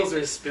I'm just noodles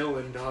are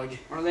spilling, dog.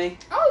 Are they?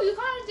 Oh, you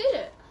kind of did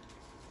it.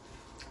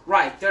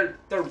 Right, they're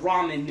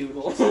ramen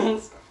noodles.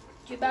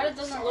 Too bad it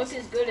doesn't look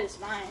as good as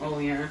mine. Oh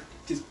yeah.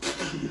 Just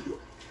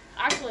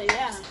Actually,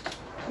 yeah.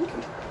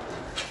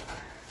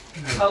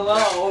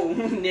 hello,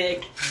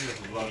 Nick.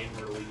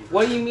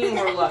 What do you mean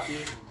we're lucky?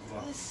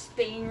 This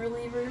Spain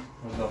reliever.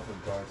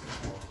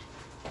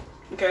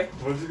 Okay.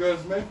 What did you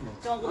guys make me?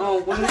 Don't look. Oh,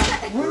 what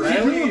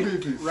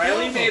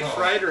Riley made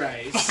fried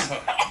rice.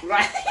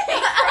 right.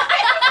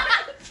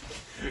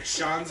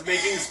 Sean's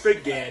making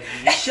spaghetti.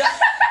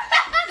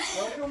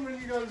 How come when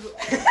you guys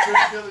get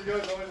together, you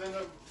guys always end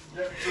up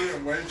getting food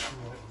and wasting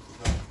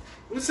it?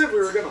 Who said we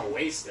were gonna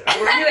waste it?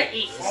 We're gonna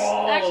eat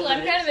all Actually, of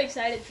I'm it. kind of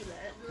excited for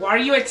that. Why are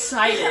you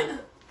excited?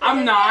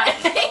 I'm not. It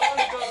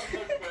always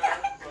doesn't look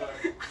bad, but...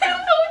 I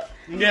don't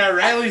know. Yeah,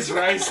 Riley's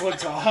rice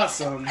looks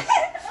awesome.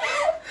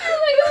 Oh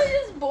my god, I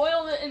just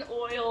boiled it in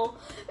oil.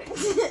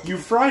 You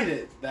fried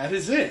it. That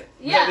is it.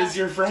 Yeah. That is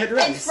your fried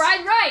rice. It's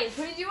fried rice.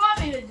 What did you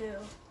want me to do?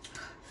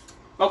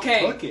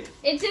 Okay. Cook it.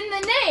 It's in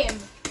the name.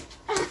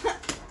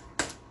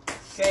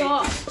 Okay.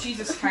 Stop.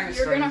 Jesus kind of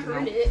You're gonna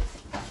hurt it.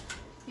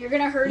 You're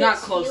gonna hurt Not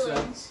its close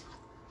feelings.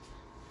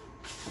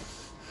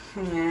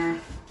 Yeah.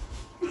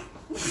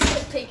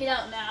 Take it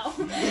out now.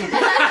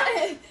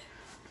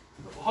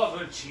 Oh,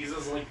 the cheese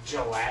is like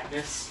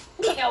gelatinous.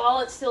 Yeah, while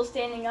it's still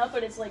standing up,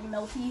 but it's like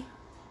melty.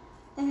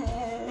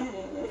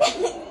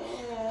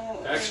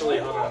 Actually,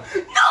 hold on.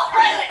 No,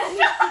 really!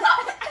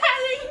 Stop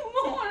adding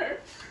more!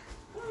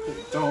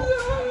 Don't.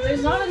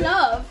 There's not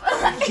enough.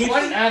 Keep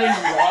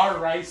adding raw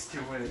rice to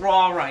it.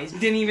 Raw rice.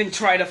 Didn't even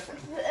try to...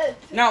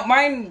 Now,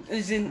 mine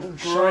isn't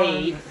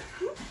great.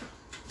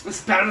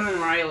 It's better than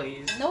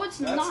Riley's. No, it's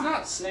That's not.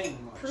 not saying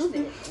much. Prove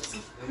it.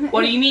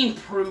 What do you mean,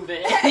 prove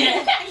it?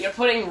 You're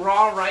putting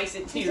raw rice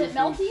into Is your it food.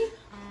 melty?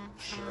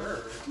 Sure.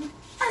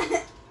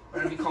 Or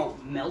it'd be called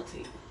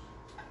melty.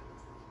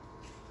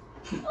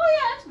 Oh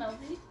yeah, it's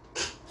melty.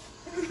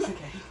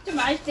 Okay. To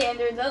my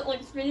standards, that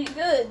looks pretty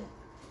good.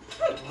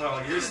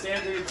 Well, your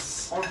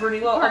standards. Or pretty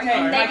low. Or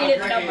Okay,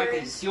 negative Michael,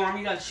 numbers. do you want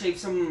me to shave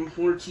some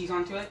more cheese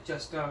onto it?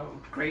 Just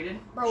grated?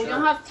 Bro, we Sure.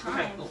 don't have Okay,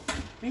 time. cool. What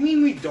do you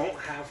mean we don't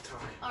have time?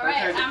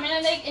 Alright, Okay. I'm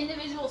gonna make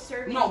individual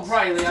servings. No,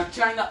 Riley, I'm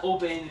trying to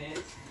open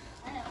it.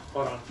 I know.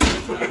 Hold on.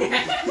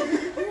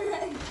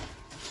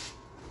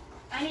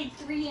 I I need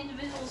 3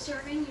 individual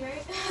servings,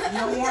 right?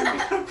 No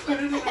one. Put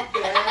it in a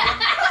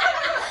bag.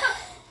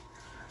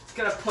 It's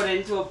gonna put it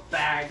into a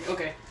bag.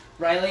 Okay,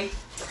 Riley,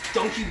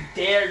 don't you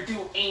dare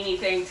do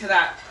anything to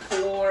that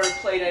poor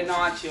plate of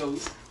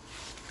nachos.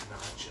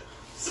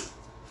 Nachos.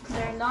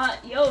 They're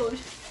not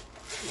yours.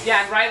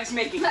 Yeah, and Riley's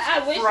making I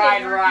wish they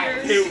fried were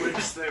rice. They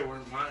wish they were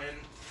mine.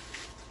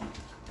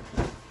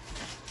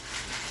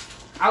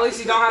 At least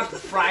you don't have the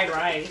fried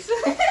rice.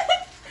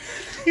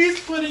 He's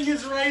putting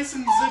his rice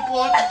in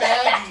Ziploc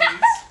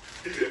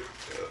baggies.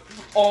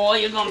 Oh,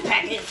 you're gonna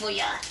pack it for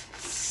ya.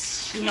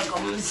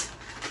 Snuggums.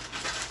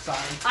 Sorry.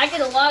 I get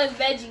a lot of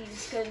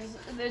veggies because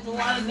there's a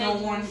lot of No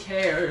veggies. one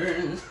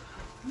cares.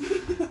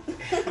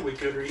 We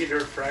could read our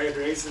fried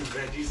rice and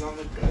veggies on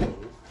the go.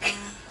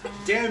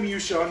 Damn you,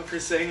 Sean, for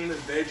saying that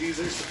veggies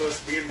are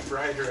supposed to be in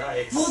fried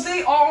rice. Well,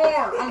 they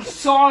are. I'm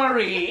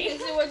sorry.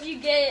 This is what you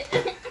get.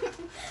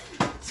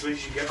 That's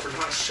what you get for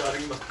not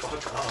shutting the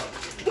fuck up.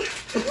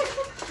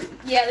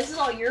 Yeah, this is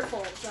all your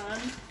fault, son.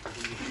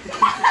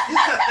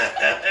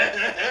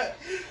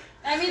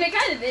 I mean, it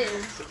kind of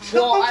is.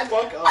 Shut the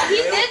fuck up,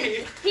 He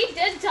Riley.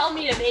 did tell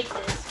me to make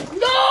this.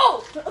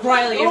 No!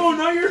 Riley, Oh,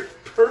 now you're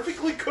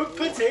perfectly cooked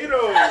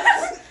potatoes.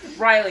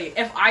 Riley,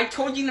 if I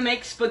told you to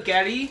make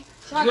spaghetti,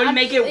 Sean, you would I'm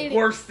make it plating.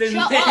 worse than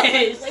Shut up, I'm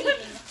this. plating.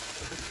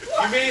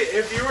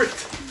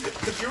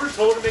 If you were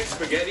told to make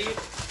spaghetti,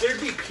 there'd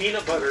be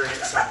peanut butter in it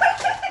somehow.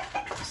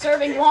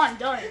 Serving 1,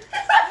 done.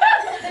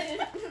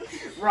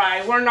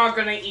 Right, we're not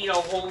gonna eat a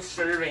whole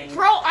serving.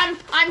 Bro, I'm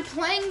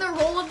playing the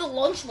role of the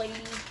lunch lady.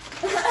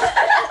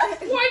 Why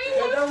do you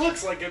Yeah, want that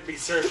looks like it'd be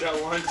served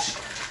at lunch.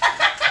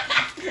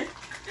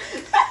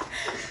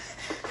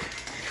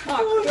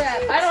 Oh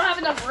crap! I don't have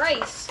enough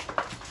rice.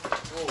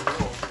 Oh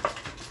no.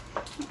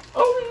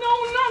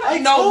 Oh no, I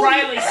no, told you.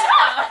 Riley,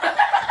 stop.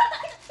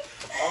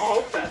 I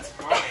hope that's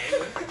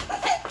fine.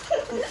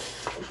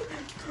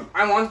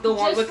 I want the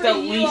one Just with for the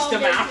you, least I'll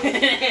amount make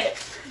in it.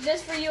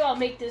 Just for you, I'll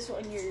make this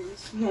one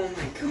yours. Oh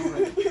my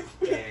god.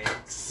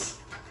 Thanks.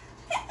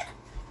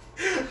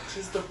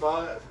 Just a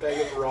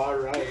bag of raw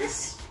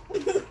rice.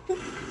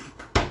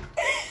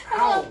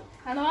 Ow.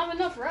 I don't have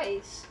enough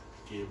rice.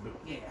 Gib.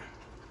 Yeah.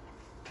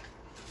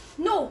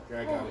 No. Here,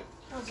 I got it.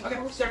 That was Okay,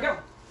 close. there we go.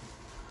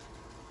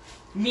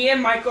 Me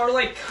and Mike are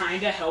like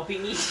kind of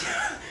helping each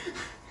other.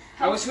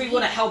 I wish we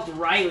would have helped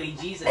Riley,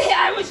 Jesus. Yeah,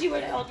 I wish you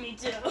would have helped me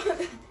too.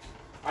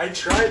 I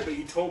tried, but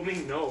you told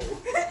me no.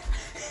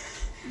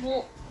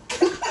 Well,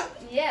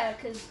 yeah,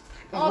 because.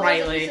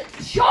 Riley.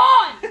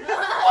 Sean!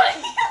 What do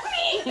you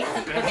mean?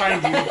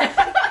 Behind you.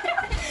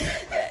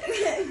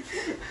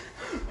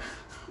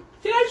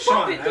 Did I Sean,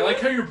 bump it? I like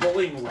how you're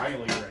bullying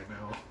Riley right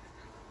now.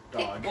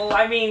 Dog. Well,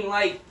 I mean,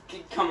 like,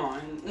 come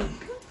on.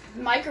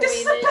 Microwave This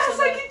is the it. best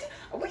so I that- can do.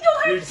 We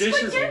don't Your have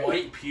dish is spaghetti.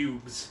 white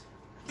pubes.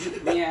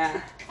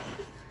 Yeah.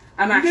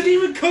 I'm You actually.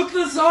 didn't even cook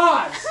the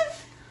sauce!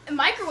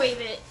 Microwave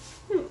it.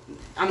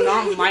 I'm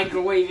not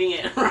microwaving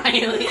it,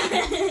 Riley.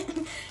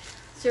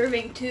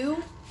 Serving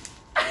 2.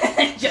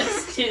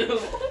 Just 2.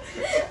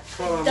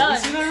 Hold on, Done.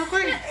 let me see that real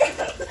quick.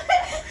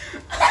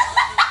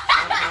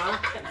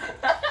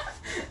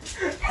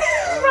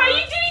 Right,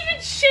 you didn't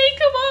even shake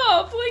them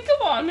up. Like,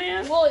 come on,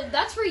 man. Well,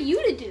 that's for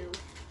you to do.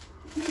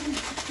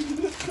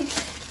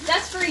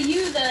 That's for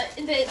you,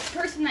 the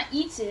person that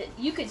eats it.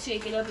 You could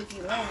shake it up if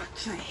you want.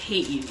 I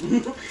hate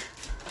you.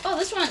 Oh,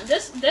 this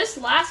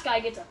last guy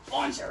gets a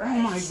bunch of Oh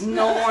my, rice.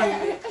 no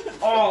one.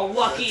 Oh,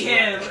 lucky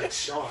him. That's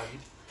Sean.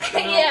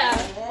 Yeah.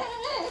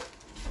 I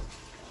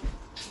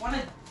want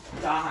to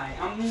die.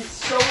 I'm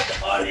so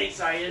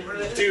unexcited for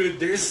this. Dude,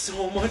 there's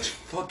so much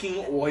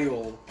fucking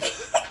oil.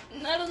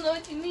 I don't know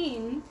what you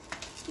mean.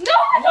 No!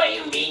 What do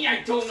you mean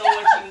I don't know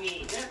what you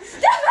mean?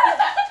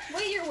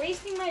 Wait, you're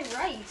wasting my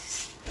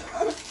rice.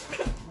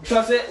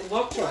 Does it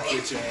look like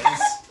it? Bitch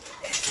ass.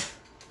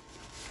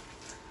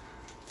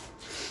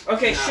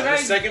 Okay, Nah, should the I...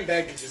 second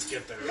bag can just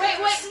get there. Wait,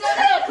 no.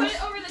 Put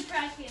it over the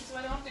trash can so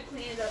I don't have to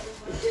clean it up as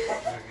much.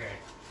 Okay.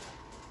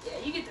 Yeah,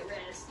 you get the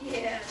rest.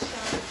 Yeah,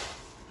 Sean.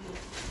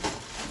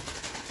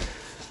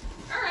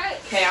 Alright.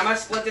 Okay, I'm gonna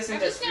split this I'm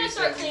into just gonna 3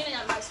 start segments. cleaning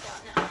up my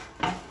spot now.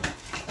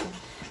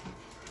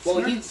 Well,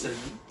 he's...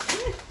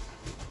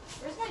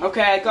 Where's my...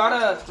 Okay, I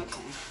gotta...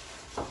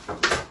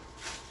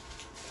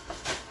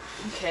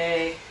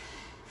 Okay.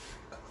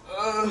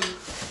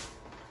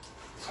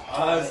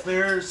 Is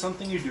there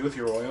something you do with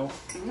your oil?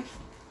 Mhm.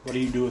 What do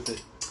you do with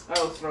it?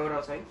 Oh, throw it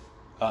outside.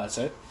 That's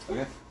it?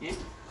 Okay.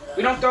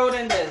 We don't throw it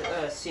in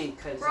the sink,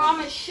 because Bro, I'm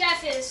a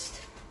chefist.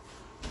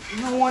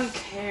 no one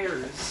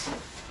cares.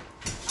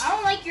 I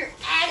don't like your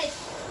attitude.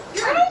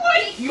 You're I don't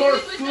like big your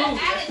dude with the food.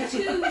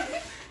 attitude.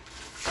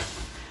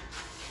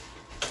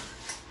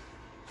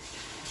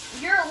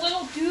 You're a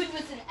little dude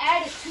with an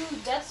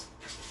attitude. That's...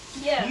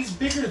 Yeah. He's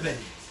bigger than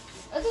you.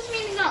 That doesn't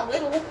mean he's not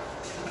little.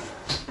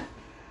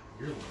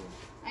 You're little.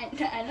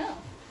 I know.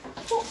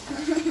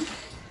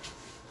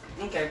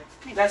 Okay,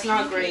 that's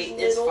not Pink great.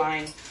 is It's little.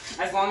 fine.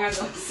 As long as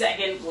I'm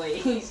second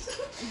place.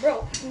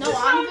 Bro, no,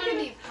 I'm gonna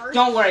be first.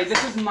 Don't worry,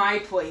 this is my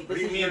plate. What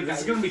do you your mean? This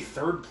is guys'. gonna be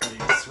third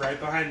place, right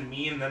behind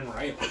me and then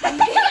Riley. Yeah, I don't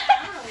know.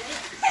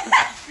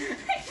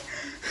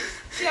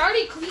 She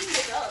already cleaned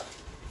it up.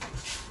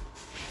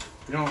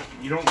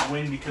 You don't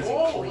win because you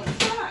Oh, clean. look at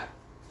that.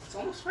 It's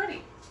almost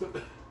ready.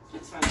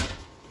 It's fine.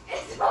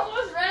 It's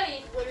almost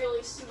ready.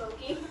 Literally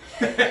smoking.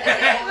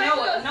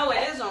 No,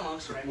 it is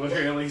almost ready.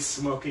 Literally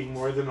smoking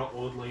more than an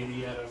old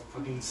lady at a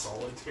fucking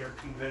solitaire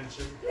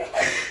convention.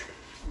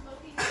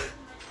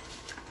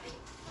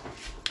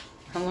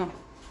 Hello.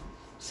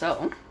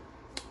 So,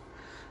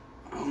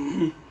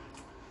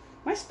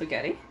 my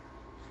spaghetti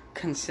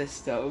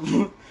consists of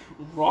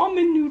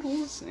ramen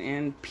noodles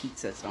and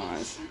pizza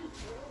sauce.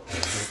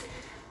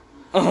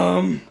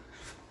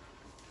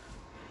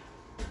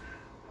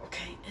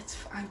 Okay,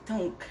 I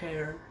don't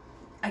care.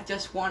 I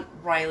just want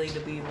Riley to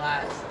be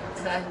last.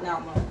 That's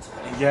not much.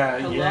 Yeah,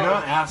 Hello? you're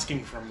not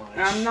asking for much.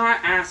 I'm not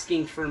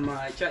asking for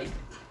much.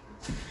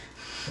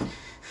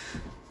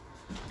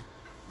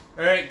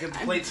 Alright, get the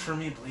plates for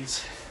me,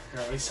 please. Or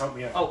at least help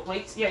me out. Oh,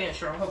 plates? Yeah,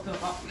 sure. I'll hook them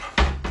up.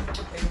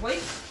 Take a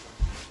plate.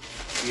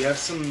 Do you have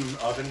some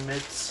oven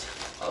mitts?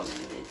 Oven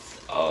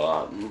mitts.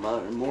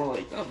 More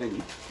like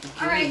oven.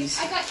 Alright, Grease.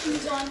 I got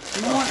shoes on.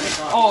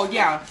 Oh,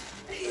 yeah.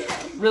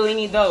 Really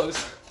need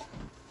those.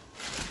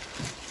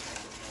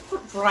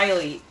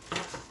 Riley.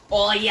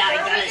 Oh, yeah, I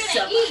What got are it. we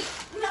gonna eat?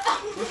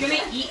 We're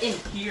gonna eat in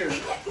here.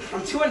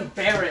 I'm too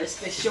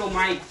embarrassed to show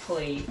my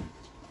plate.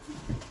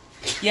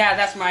 Yeah,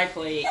 that's my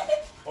plate.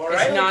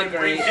 Alright, It's not we can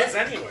bring great. his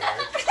anywhere.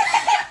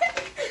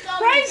 It's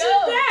on Rice the is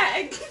go.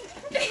 back.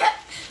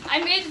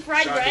 I made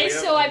fried Sean, do we rice,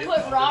 have so I onion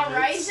put raw bits?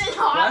 rice in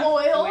hot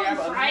What? oil Do we and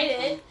have fried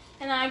onion? it.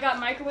 And then I got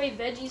microwave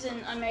veggies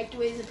and I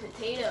microwaved a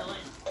potato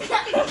and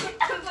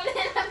I put it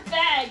in a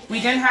bag.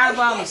 We didn't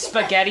have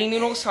spaghetti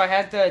noodles, so I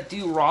had to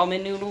do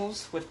ramen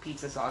noodles with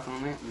pizza sauce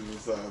on it.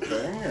 Is this a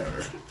thing,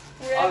 or?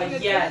 We're having a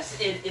Yes,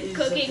 it is.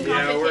 cooking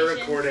Yeah, competition we're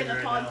recording for the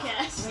right now.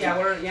 podcast.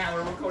 Yeah,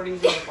 we're recording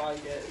for the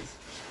podcast.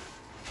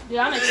 Dude,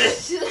 I'm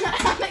excited.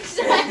 I'm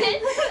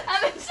excited.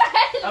 I'm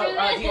excited for Oh,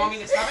 this. do you want me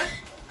to stop it?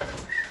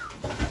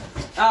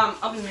 I'm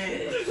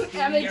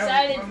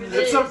excited for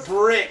this. It's a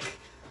brick.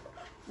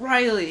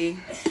 Riley.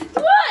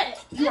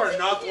 What? You are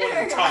not the one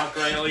to talk,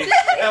 Riley.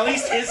 At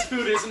least his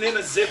food isn't in a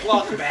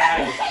Ziploc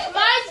bag.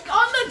 Mine's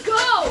on the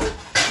go.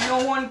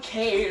 No one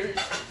cares.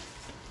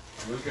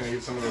 I'm just gonna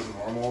eat some of this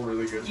normal,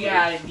 really good food.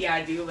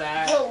 Yeah, do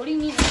that. Whoa, what do you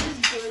mean this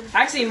is good?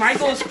 Actually,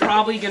 Michael's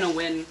probably gonna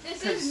win.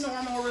 This is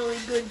normal, really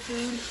good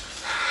food.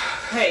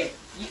 Hey,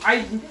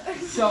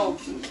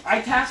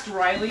 I tasked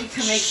Riley to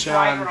make Sean.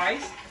 fried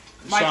rice.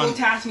 Michael Sean.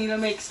 tasked me to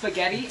make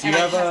spaghetti. Do you and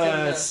have I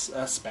tasked him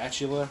a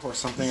spatula or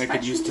something I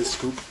could use to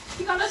scoop?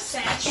 You got a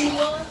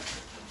spatula?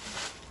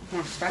 to...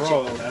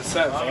 Bro, that's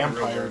that Oh,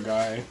 vampire really?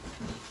 guy.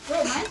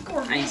 Bro, mine's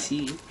gourmet. I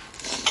see.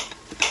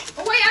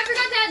 Oh wait, I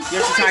forgot to add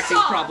Yours is soy actually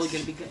sauce. probably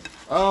gonna be good.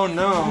 Oh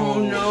no. Oh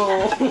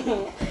no.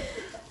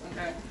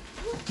 Okay.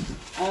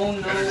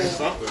 Oh Gotta do no.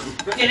 something.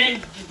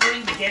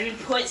 Didn't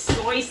put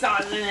soy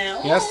sauce in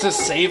it. He has to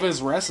save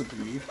his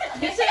recipe.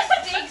 This is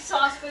steak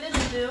sauce, but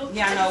it's new.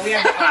 Yeah, no, we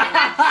have.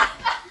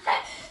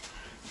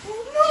 No,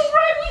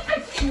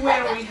 Riley.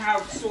 Where do we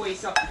have soy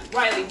sauce?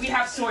 Riley, we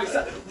have soy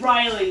sauce.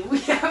 Riley, we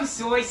have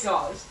soy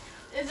sauce.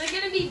 Is it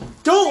gonna be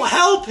Don't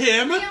help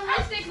him!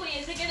 realistically?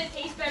 Is it gonna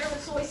taste better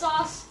with soy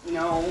sauce?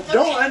 No.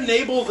 Don't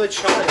enable the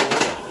child.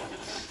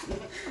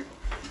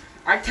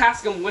 I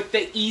task him with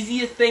the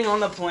easiest thing on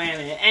the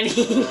planet, and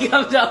he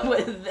comes up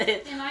with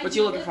it. And I What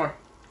you do looking it. for?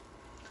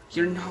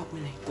 You're not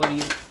winning. What are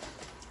you?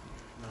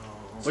 No.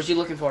 What you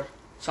looking for?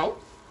 Salt?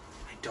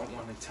 I don't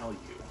want to tell you.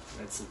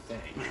 That's the thing.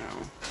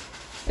 No.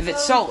 If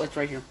it's salt, it's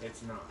right here.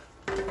 It's not.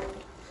 It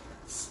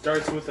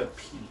starts with a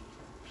P.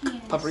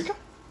 Penis. Paprika?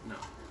 No.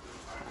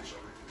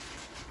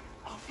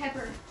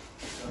 Pepper.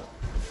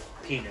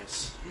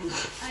 Penis.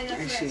 That's I what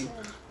I see. said.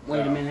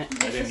 Wait a minute. I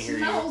didn't It hear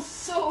you. smells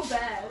so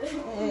bad.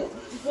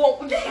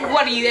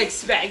 What do you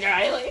expect,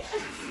 Riley?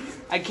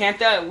 I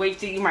can't wait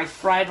to eat my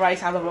fried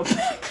rice out of a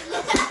bag.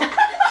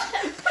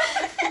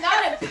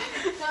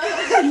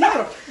 Not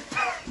a.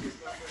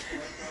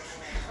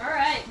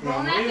 Alright,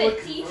 bon Let me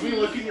appetit.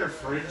 look in your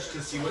fridge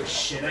to see what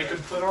shit I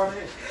could put on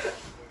it.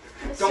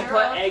 Don't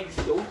put Syrup. eggs,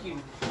 don't you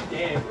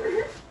dare.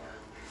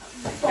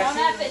 Bon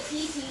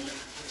appetit.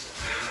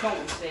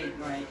 Don't say it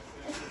right.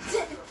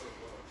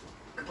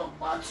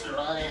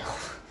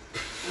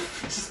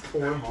 Just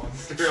pour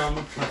Monster on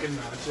the fucking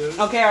nachos.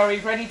 Okay, are we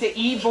ready to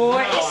eat,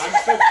 boys? No,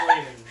 I'm still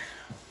plating.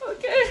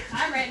 Okay.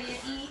 I'm ready to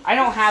eat. I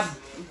don't have.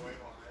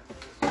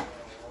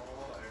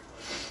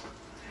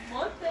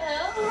 What the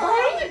hell?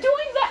 Why are you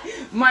doing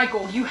that?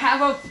 Michael, you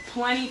have a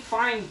plenty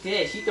fine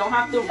dish. You don't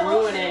have to Don't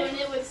ruin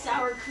it. with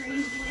sour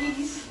cream,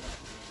 please.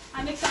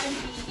 I'm excited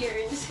to be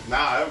here.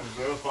 Nah, it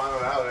was fine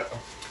without it.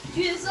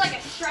 Dude, this is like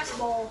a stress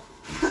ball.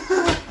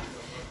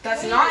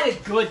 That's not a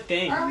good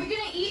thing. Are we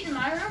gonna eat in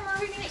my room or are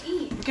we gonna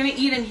eat? We're gonna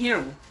eat in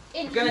here.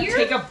 In We're gonna here?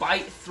 take a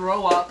bite,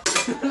 throw up.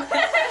 Close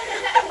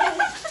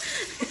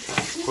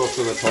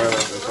to the toilet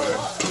this way.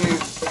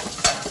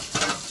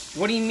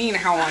 What do you mean,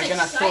 how am I I'm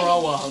gonna excited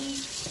throw to up?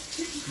 eat.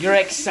 You're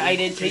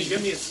excited Can to you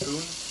give me a spoon?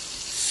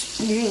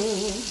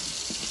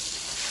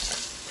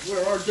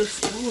 Where are the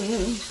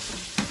spoons?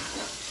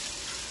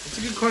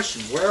 That's a good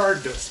question. Where are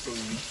the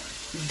spoon?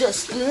 The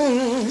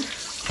spoon.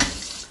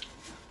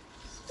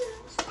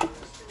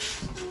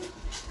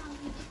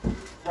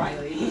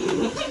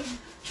 Riley.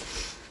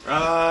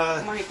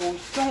 Michael,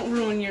 don't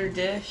ruin your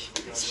dish.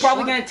 It's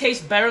probably gonna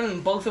taste better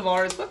than both of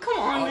ours, but come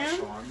on, man.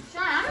 Sean,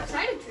 I'm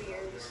excited for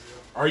yours.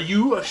 Are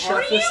you a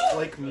chefist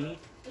like me?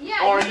 Yeah.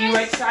 Are you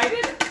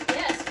excited?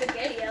 Yeah,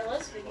 spaghetti. I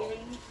love spaghetti.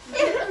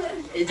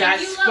 Is that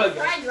and you love spaghetti?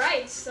 fried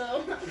rice,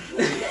 so.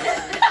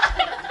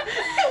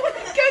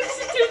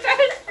 Constitute that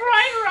as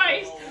fried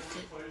rice.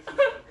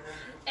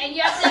 And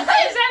you have to. Is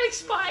that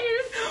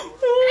expired?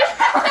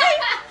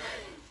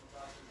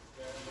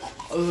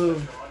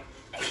 Oh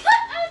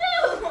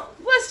no!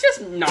 Let's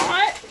just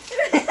not.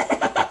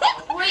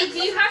 Wait, do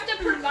you have to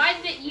provide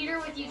the eater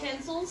with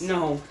utensils?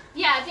 No.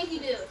 Yeah, I think you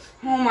do.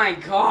 Oh my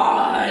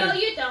god. No,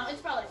 you don't.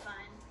 It's probably fine.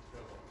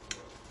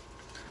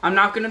 I'm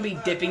not gonna be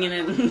dipping it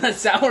in the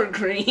sour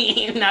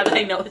cream now that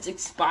I know it's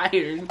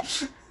expired.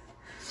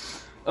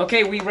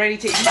 Okay, we ready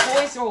to eat,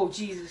 boys? Oh,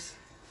 Jesus.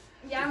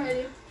 Yeah, I'm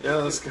ready. Yeah,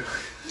 let's go.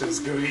 Let's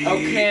go eat.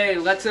 Okay,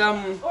 let's,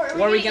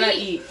 what are we gonna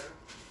eat?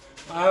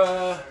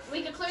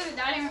 We could clear the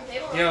dining room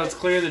table. Yeah, let's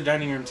clear the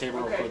dining room table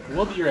Okay. real quick.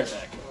 We'll be right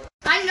back.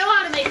 I know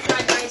how to make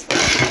fried rice, but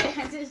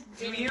I just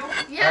Do you?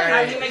 Yeah.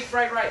 How do you make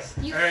fried rice?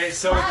 You Alright,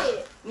 so try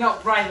it. No,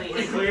 Riley.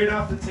 we cleared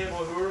off the table.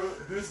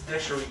 Whose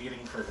dish are we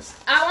eating first?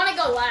 I want to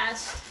go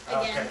last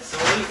again. Okay, so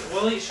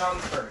we'll eat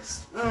Sean's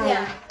first. Oh,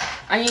 Yeah.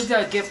 I need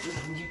to get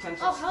Oh,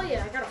 utensils. hell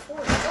yeah, I got a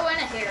fork. Oh, and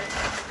a hair.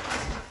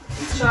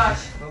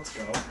 Josh. Let's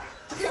go.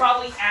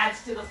 Probably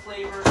adds to the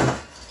flavor.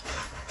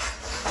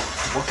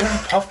 What kind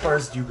of puff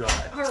bars do you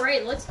got?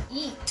 Alright, let's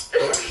eat.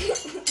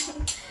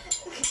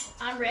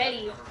 I'm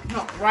ready.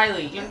 No,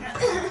 Riley.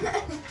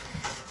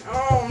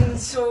 Oh, I'm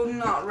so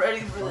not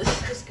ready for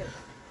this. Just go.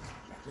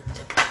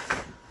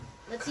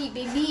 Let's eat,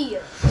 baby.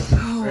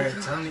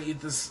 Alright, time to eat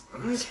this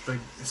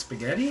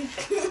spaghetti?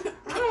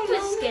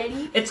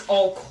 Spaghetti. It's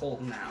all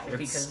cold now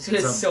because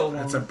it's so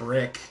long. It's a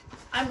brick.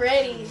 I'm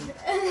ready.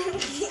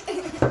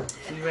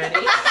 You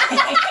ready?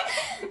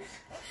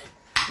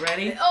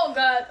 Ready? Oh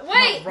god.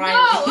 Wait, Riley.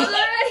 no, I'm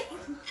not ready.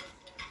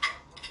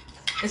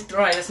 It's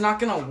right. It's not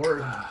gonna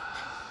work.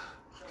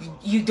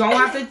 You don't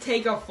have to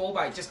take a full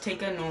bite. Just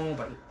take a normal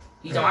bite.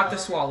 You don't have to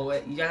swallow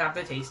it. You just have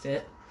to taste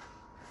it.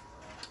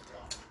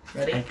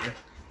 Ready? Thank you.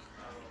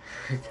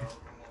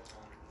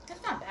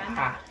 That's not bad.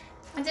 Ah,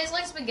 It tastes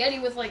like spaghetti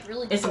with like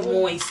really it's cold,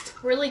 moist.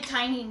 really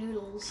tiny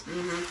noodles.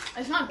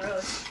 It's not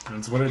gross.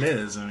 That's what it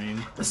is. I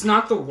mean, It's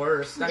not the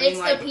worst. I It's mean,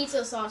 like, the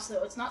pizza sauce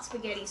though. It's not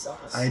spaghetti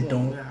sauce. I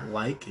don't Yeah.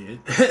 like it.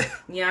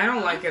 yeah, I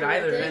don't like it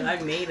either, and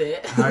I made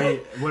it.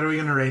 Alright, what are we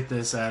gonna rate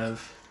this out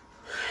of?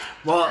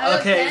 Well, Out of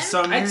okay, 10?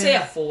 so I'm I'd say a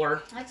gonna-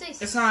 4. I'd say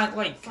It's not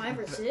like 5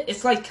 or 6.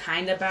 It's like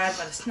kind of bad,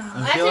 but it's not.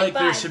 I I'd feel say like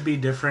there 5. should be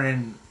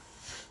different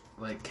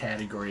like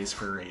categories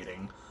for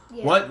rating.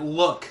 Yeah. What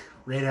look?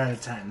 Rate out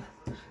of 10.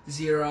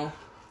 0.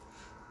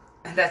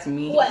 And that's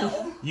me.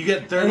 Well. You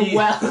get 30.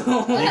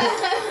 Well.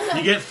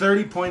 You get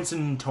 30 points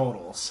in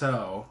total.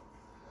 So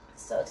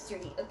So it's 3.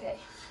 Okay.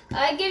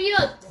 I give you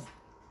a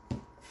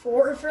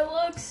 4 for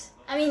looks.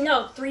 I mean,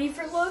 no, 3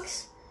 for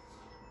looks.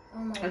 Oh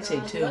my god. I'd say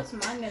 2. What's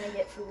mine gonna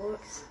get for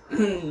looks?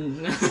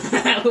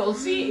 We'll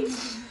see.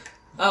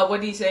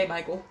 What do you say,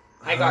 Michael?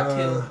 I got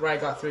 2.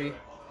 Right, got 3.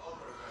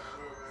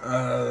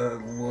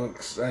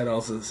 looks. I'd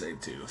also say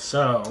 2.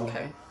 So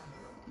Okay.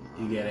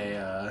 you get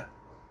a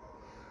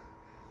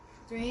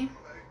 3.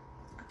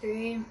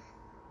 3.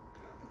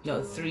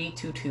 No, 3,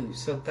 2, 2.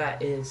 So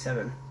that is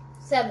 7.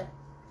 7.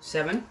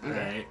 7? Okay.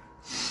 Alright.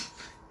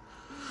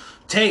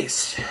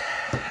 Taste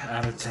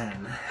out of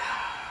 10.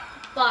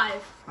 5.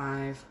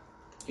 5.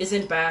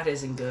 Isn't bad,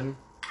 isn't good.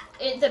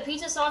 The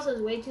pizza sauce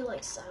is way too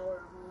like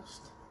sour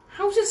almost.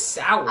 How's it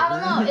sour? I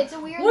don't know. It's a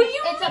weird. What do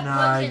you- It's a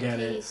Nah, I pungent get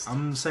it. taste.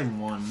 I'm saying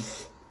 1.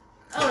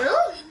 Oh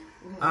really?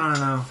 I don't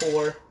know.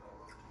 4.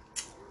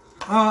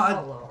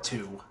 Oh,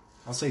 2.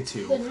 I'll say The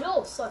 2.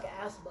 noodles suck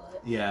ass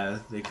butt. Yeah,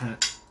 they kind of.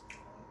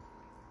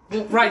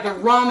 Well, right, the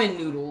ramen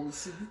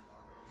noodles.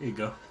 Here you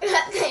go.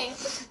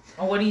 Thanks.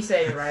 Oh, what do you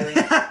say, Riley?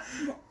 I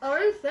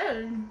already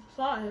said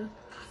 5.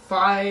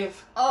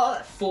 5,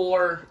 Oh.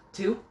 4,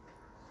 2.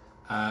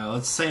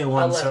 Let's say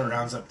 1, so it 11.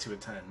 rounds up to a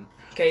 10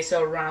 Okay,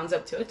 so it rounds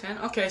up to a 10.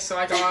 Okay, so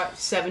I got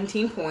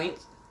 17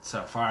 points.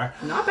 so far.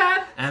 Not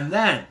bad. And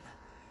then,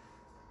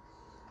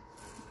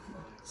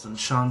 since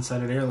Sean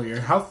said it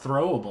earlier, how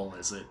throwable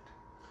is it?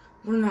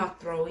 We're not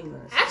throwing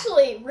this.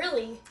 Actually,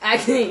 really.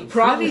 Actually,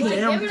 probably. Pretty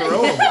damn give it a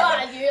throwable.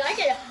 shot, dude. I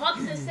can huck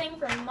this thing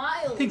for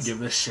miles. I could give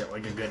this shit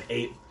like a good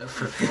 8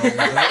 for throwable.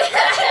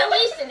 At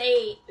least an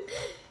 8.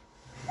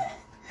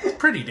 It's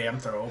pretty damn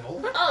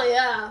throwable. Oh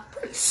yeah.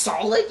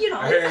 Solid, you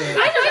know. Hey.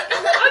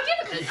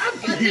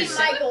 I'll get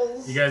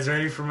Michael's. You guys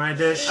ready for my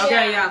dish?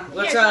 Okay, Yeah. yeah.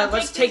 Let's Here, Sean,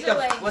 let's take take these the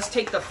away. let's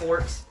take the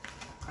forks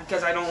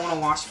because I don't want to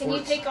wash Can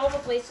forks. you take all the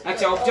plates?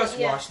 Actually, I'll Oh, just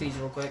yeah. wash these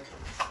real quick.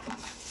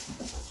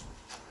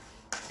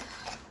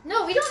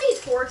 No, we don't need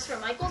forks for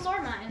Michael's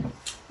or mine.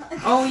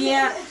 Oh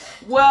yeah.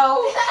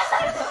 Well,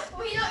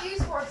 We don't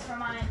use forks for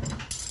mine.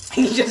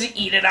 you just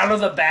eat it out of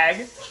the bag.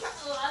 Well,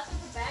 that's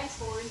what the bag's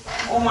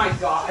for. Oh my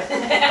god. Alright.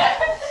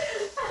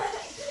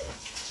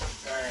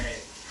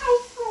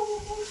 How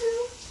throwable,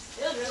 dude?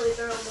 It was really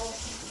throwable.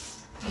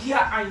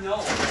 Yeah, I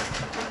know.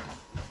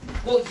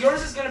 Well,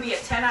 yours is gonna be a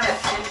 10 out of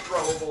 10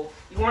 throwable.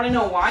 You wanna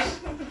know why?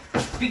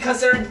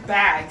 Because they're in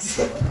bags.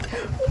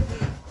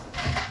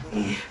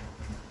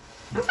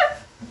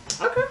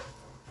 Okay.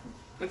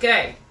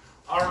 Okay.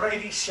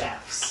 Alrighty,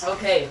 chefs.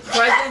 Okay.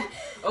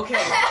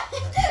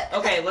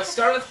 Okay, let's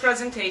start with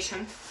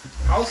presentation.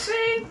 I'll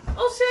say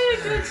a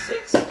good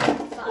 6.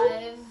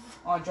 5.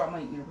 Oh, I dropped my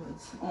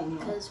earbuds. Oh no.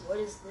 Because what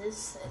is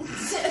this?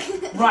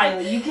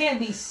 Riley, you can't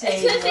be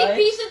saying It's just a right?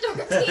 piece of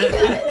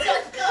tortilla.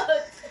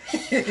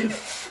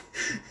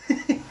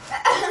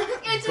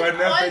 It's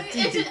uncooked.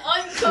 It's an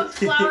uncooked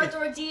flour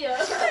tortilla.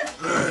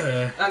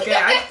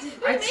 Okay, We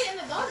made it in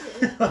the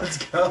garden. Let's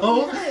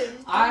go.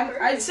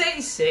 I'd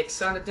say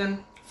 6 out of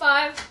 10.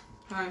 5.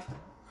 5.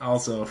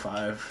 Also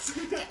 5.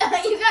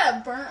 You got a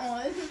burnt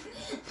one.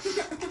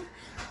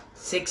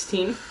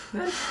 16.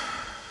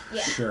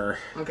 Yeah. Sure.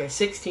 Okay,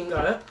 16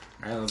 got it.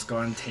 Alright, let's go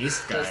and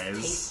taste, guys.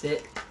 Let's taste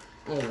it.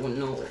 Oh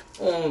no.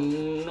 Oh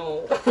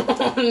no.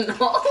 Oh no.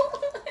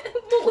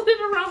 Pull it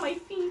around my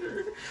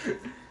finger.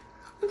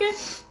 Okay.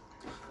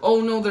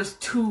 Oh no, there's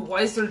 2.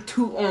 Why is there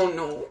 2? Oh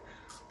no.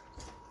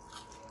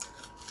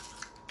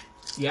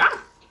 Yeah.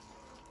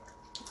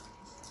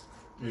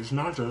 It's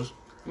nachos.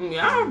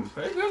 Yeah,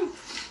 very good.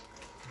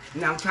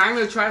 Now time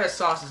to try the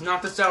sauces,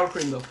 not the sour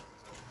cream though.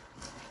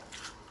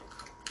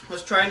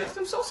 Let's try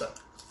some salsa.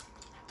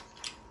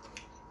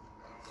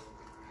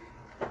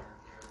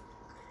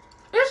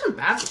 It isn't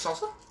bad for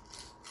salsa.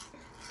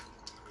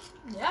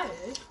 Yeah,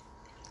 it is.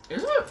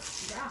 Is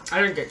it? Yeah.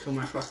 I didn't get too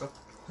much salsa.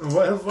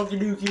 Why the fuck do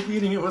you keep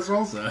eating it with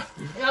salsa?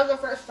 That was the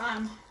first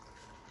time.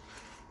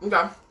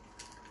 Okay.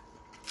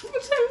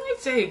 I'd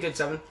say a good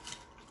 7.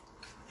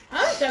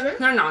 I was 7.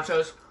 They're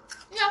nachos.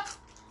 Yeah.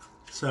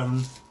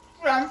 7.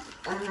 Yeah.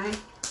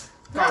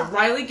 God,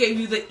 Riley gave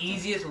you the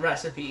easiest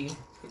recipe.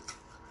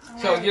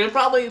 So you're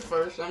probably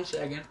first, I'm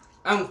second.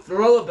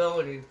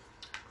 Throwability.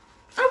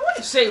 I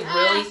wouldn't say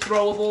really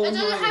throwable. It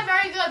doesn't have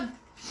very good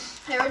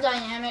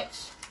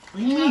aerodynamics. What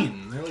do you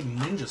mean? They're like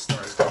ninja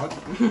stars, dog.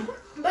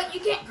 But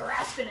you can't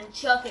grasp it and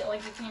chuck it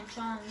like you can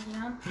Sean's, you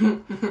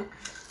know?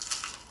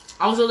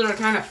 Also, they're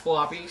kind of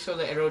floppy, so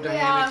the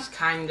aerodynamics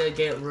kind of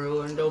get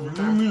ruined over What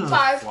do you time. mean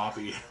 5.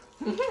 floppy?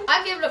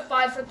 I give it a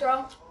 5 for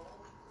throw.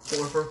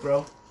 4 for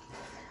throw.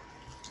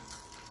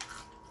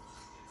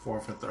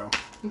 4 for throw.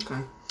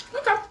 Okay.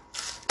 Okay.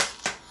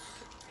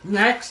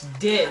 Next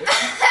dish.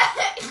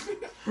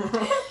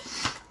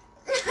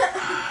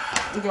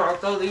 Okay, I'll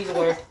throw these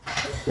away.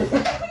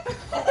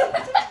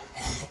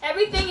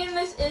 Everything in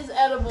this is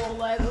edible,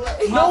 by the way.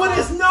 No, it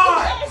is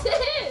not! Yes,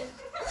 it is.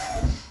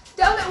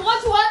 Tell me,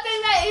 what's one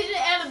thing that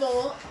isn't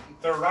edible?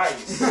 The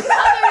rice. Oh, the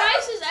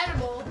rice is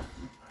edible.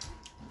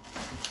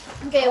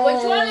 Okay,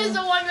 which one is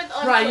the one with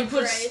uncooked Right, you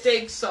put rice?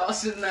 steak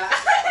sauce in that.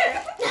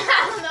 I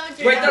don't know what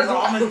you're Wait, talking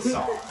there's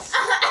about. ramen sauce.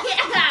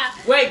 Yeah.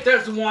 Wait,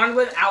 there's one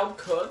without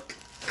cook,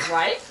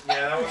 right?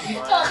 Yeah, that was Oh,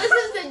 mine. this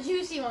is the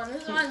juicy one.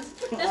 This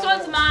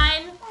one's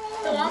mine.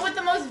 The one with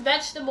the most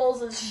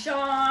vegetables is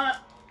Sean's,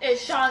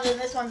 and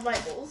this one's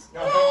Michael's.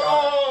 No, don't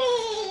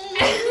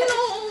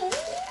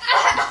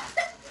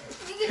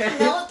You can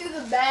smell it through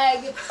the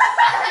bag.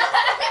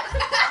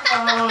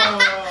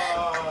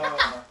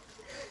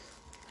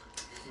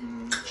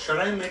 Should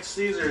I mix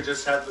these or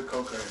just have the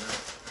Coke right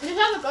Just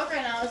have a Coke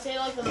right now. Say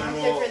like the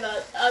monster for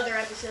the other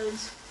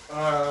episodes.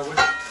 now?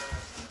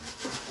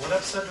 What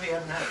episode do we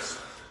have next?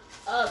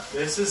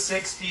 This is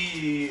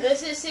 60.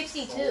 This is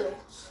 62.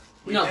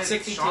 No, did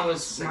 62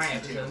 Sean's is my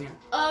 62. episode.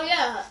 Oh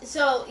yeah.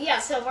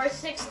 So verse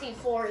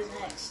 64 is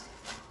next.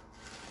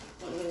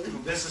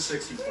 This is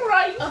 64.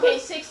 Right. Okay,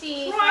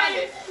 65.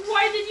 Right.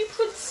 Why did you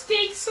put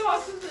steak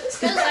sauce in this?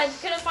 Because I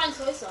couldn't find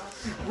soy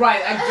sauce.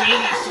 Right, I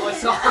gave you soy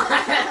sauce.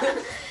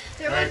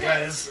 Alright,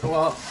 guys.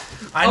 Well,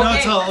 I know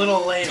it's a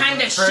little late. Time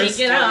but to first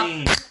shake it up. let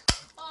me-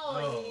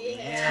 Oh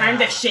yeah. Time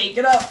to shake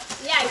it up.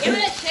 Yeah, give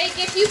it a shake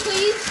if you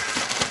please.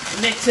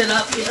 Mix it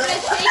up. Give it a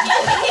shake.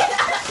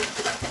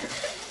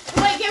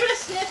 Wait, give it a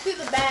sniff through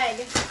the bag.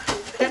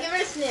 Give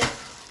it a sniff.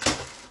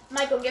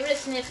 Michael, give it a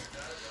sniff.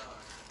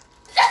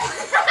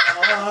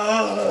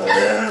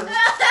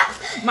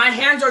 My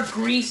hands are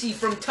greasy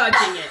from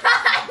touching it.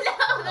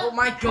 Oh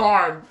my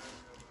god.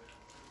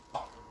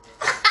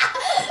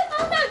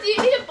 Do you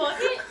need a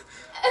bucket?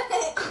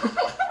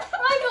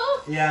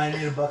 Michael, Yeah, I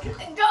need a bucket.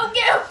 go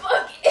get a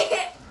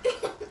bucket.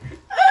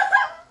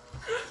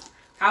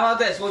 How about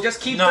this? We'll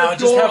just keep No, the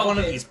just door have open. one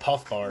of these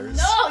puff bars.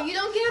 No, you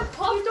don't get a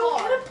puff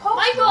bar.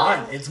 Michael,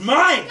 Mine. It's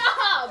mine!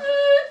 stop.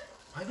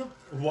 Why the,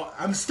 what,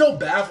 I'm still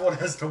baffled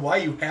as to why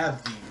you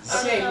have these.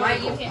 Okay, No,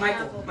 Michael, you can't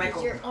Michael, have them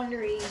Michael. because You're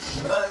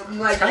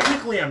underage.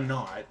 Technically, I'm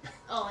not.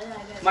 Oh, yeah, I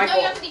guess. Michael,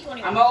 No, you have to be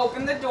 21. I'm gonna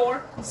open the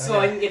door, so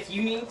Okay. if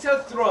you need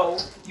to throw,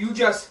 you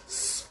just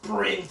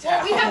sprint Well,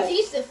 out. we have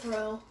these to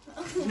throw.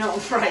 No,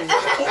 right.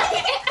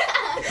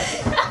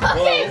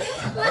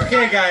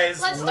 Okay, guys.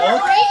 Let's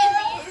start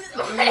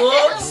rating these.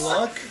 Looks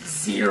Look.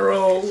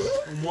 0.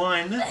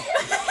 1.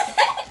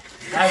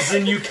 As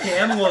in, you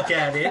can look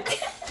at it.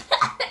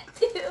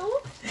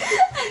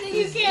 And then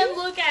you can't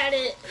look at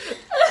it.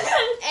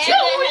 And Joey,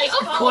 it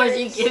has of course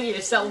colors. you give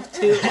yourself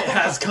 2. It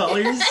has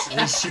colors.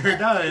 It sure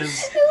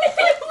does.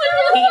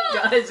 He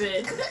doesn't.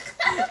 It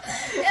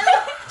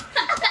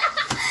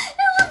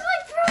looks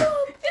like throw.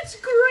 It's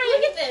great.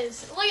 Look at this.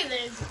 Look at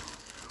this.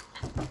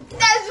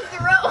 That's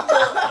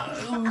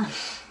throw.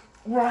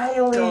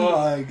 Riley.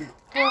 Dog.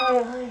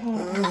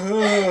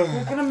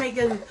 We're gonna make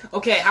it.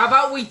 Okay, how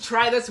about we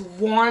try this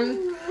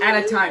one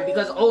at a time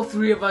because all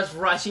 3 of us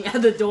rushing at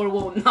the door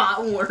will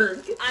not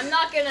work. I'm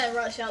not gonna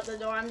rush out the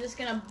door. I'm just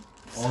gonna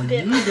Oh,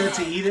 spit. you get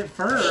to eat it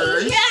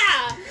first.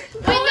 Yeah.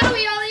 Wait, no,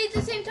 we all eat at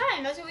the same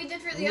time. That's what we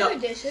did for the No. other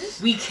dishes.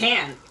 We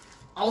can.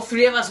 All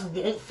 3 of us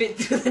won't fit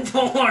through the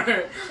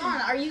door.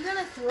 Sean, are you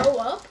gonna throw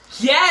up? What's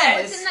in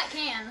Yes. that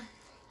can?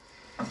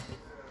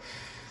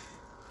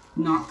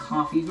 Not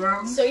coffee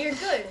grounds. So you're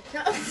good.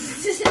 I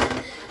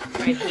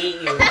hate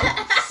you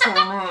so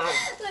much.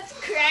 Let's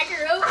crack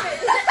her open.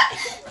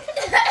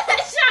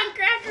 Sean,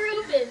 crack her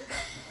open.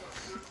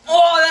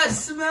 Oh, that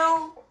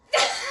smell.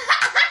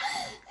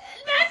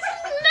 That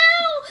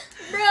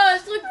smell! Bro,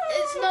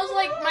 it smells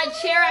like my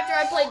chair after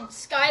I played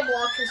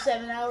Skyblock for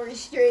 7 hours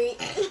straight.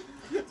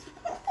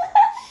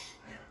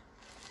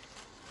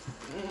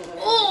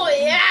 Oh,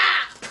 yeah!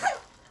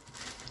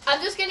 I'm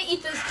just gonna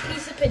eat this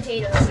piece of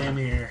potato. Same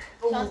here.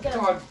 Oh, Sean's gonna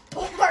God.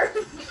 barf.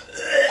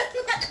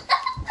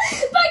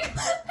 Like,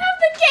 have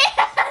the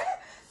can!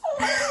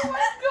 Oh,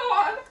 my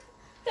God.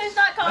 There's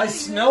not coffee. I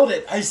smelled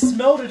it. I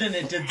smelled it and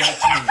it did that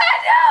to me. I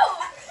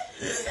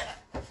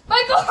know!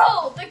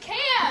 Michael, the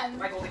can!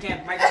 Michael the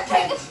can. Michael the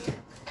can.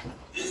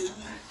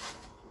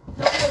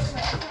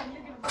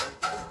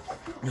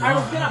 I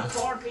was gonna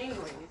barf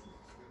anyways.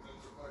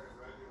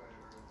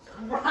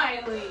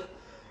 Riley.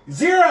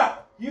 0!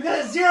 You got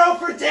a 0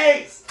 for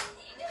taste!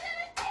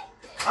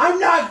 I'm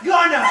not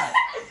gonna!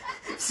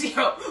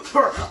 0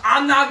 for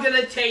I'm not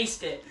gonna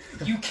taste it.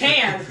 You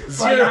can, but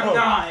 0 I'm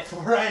not.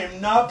 for I am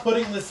not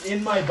putting this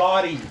in my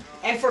body.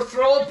 And for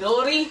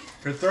throwability,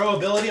 For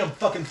throwability, I'm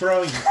fucking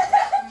throwing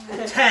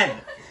you. 10.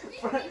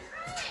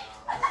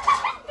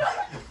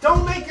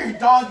 Don't make your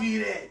dog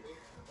eat it!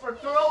 for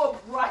throw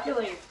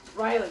Riley,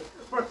 Riley,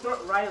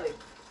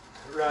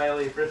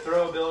 Riley, for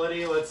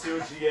throwability, let's see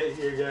what you get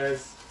here,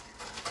 guys.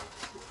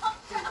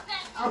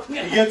 He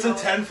gets a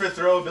 10 for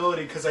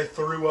throwability because I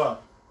threw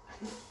up.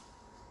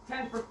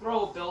 10 for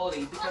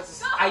throwability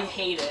because I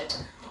hate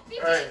it.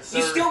 Alright, so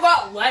You still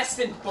got less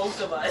than both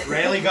of us.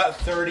 Riley got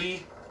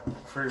 30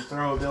 for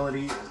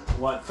throwability.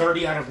 What,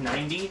 30 out of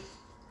 90? You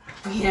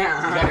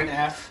Yeah. got an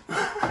F.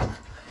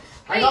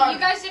 Hey, got- you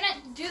guys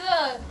didn't do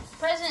the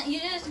present. You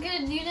didn't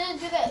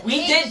do that.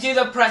 We did do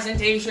the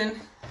presentation.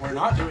 We're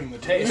not doing the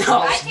taste. No.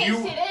 I unless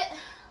tasted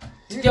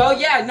it. Oh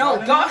yeah, no,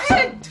 go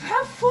ahead,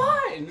 have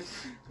fun.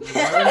 Go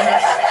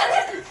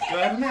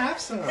ahead and have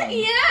some.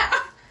 Yeah.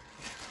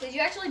 Did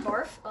you actually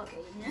barf? Okay.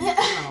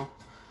 No.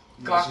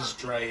 That's just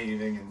dry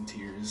heaving and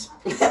tears.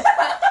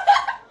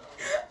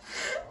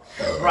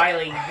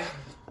 Riley.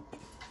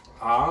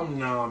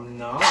 Nom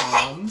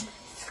nom.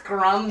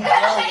 Scrum.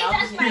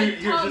 That's my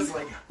You're tongue. just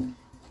like.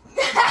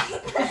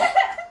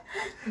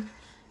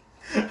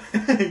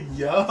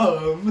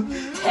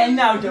 Yum. 10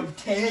 out of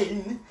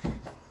 10.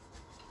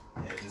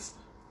 Yeah, just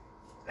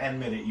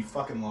admit it. You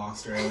fucking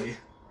lost, Riley.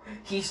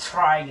 He's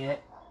trying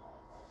it.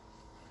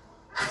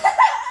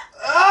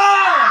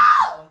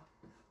 Ah!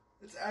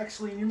 It's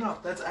actually in your mouth.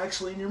 That's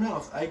actually in your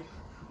mouth.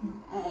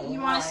 Oh,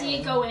 You want to see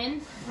it go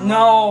in?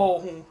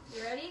 No.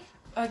 You ready?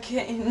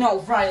 Okay, no,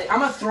 Riley, I'm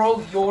gonna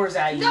throw yours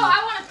at you. No,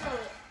 I want to throw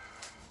it.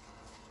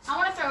 I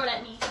want to throw it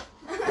at me.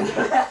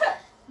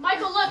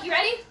 Michael, look. You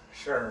ready?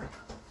 Sure.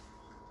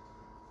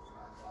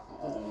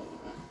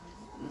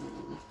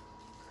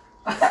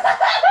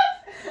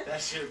 That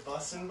shit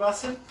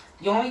bussin'?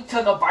 You only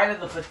took a bite of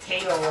the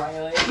potato,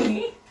 Riley.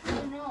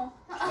 Oh no.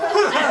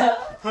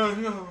 Oh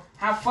no.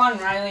 Have fun,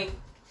 Riley.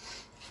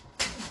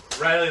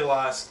 Riley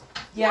lost.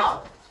 Yeah.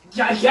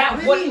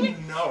 Yeah, what do you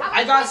mean? No.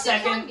 I got What did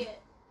Sean second. get?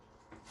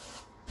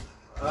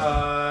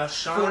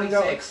 Sean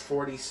got like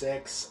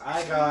 46. 46.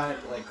 I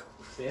got like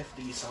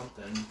 50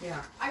 something.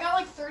 Yeah. I got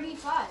like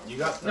 35. You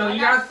got No, 30.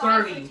 you I got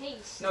 5 30. for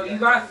taste. No, you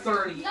got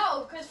 30.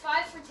 No, because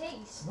 5 for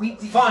taste. We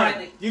Fine.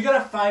 Riley, You got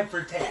a 5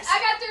 for taste. I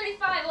got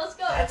 35. Let's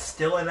go. That's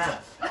still an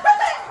F.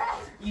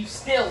 you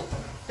still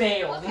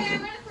failed. Okay, I'm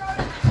gonna throw it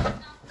at you.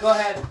 Go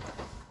ahead.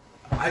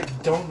 I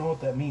don't know what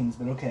that means,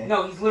 but okay.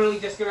 No, he's literally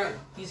just gonna.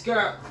 He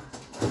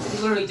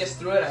literally just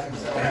threw it at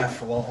himself.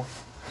 F, lol.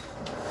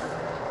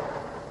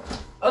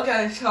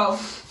 Okay, so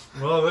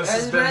Well, this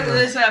that's has been been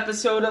this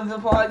episode of the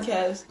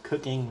podcast.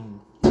 cooking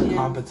Yeah.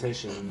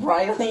 competition.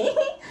 Riley,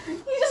 you're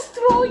just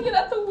throwing it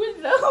at the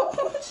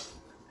window.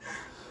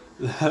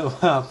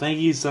 Well, thank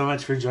you so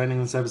much for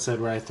joining this episode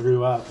where I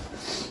threw up.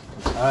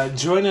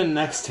 Join in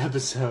next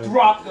episode.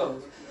 Drop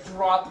those.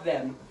 Drop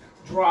them.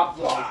 Drop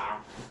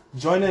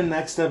those. Join in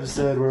next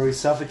episode where we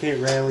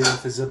suffocate Riley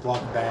with a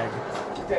Ziploc bag.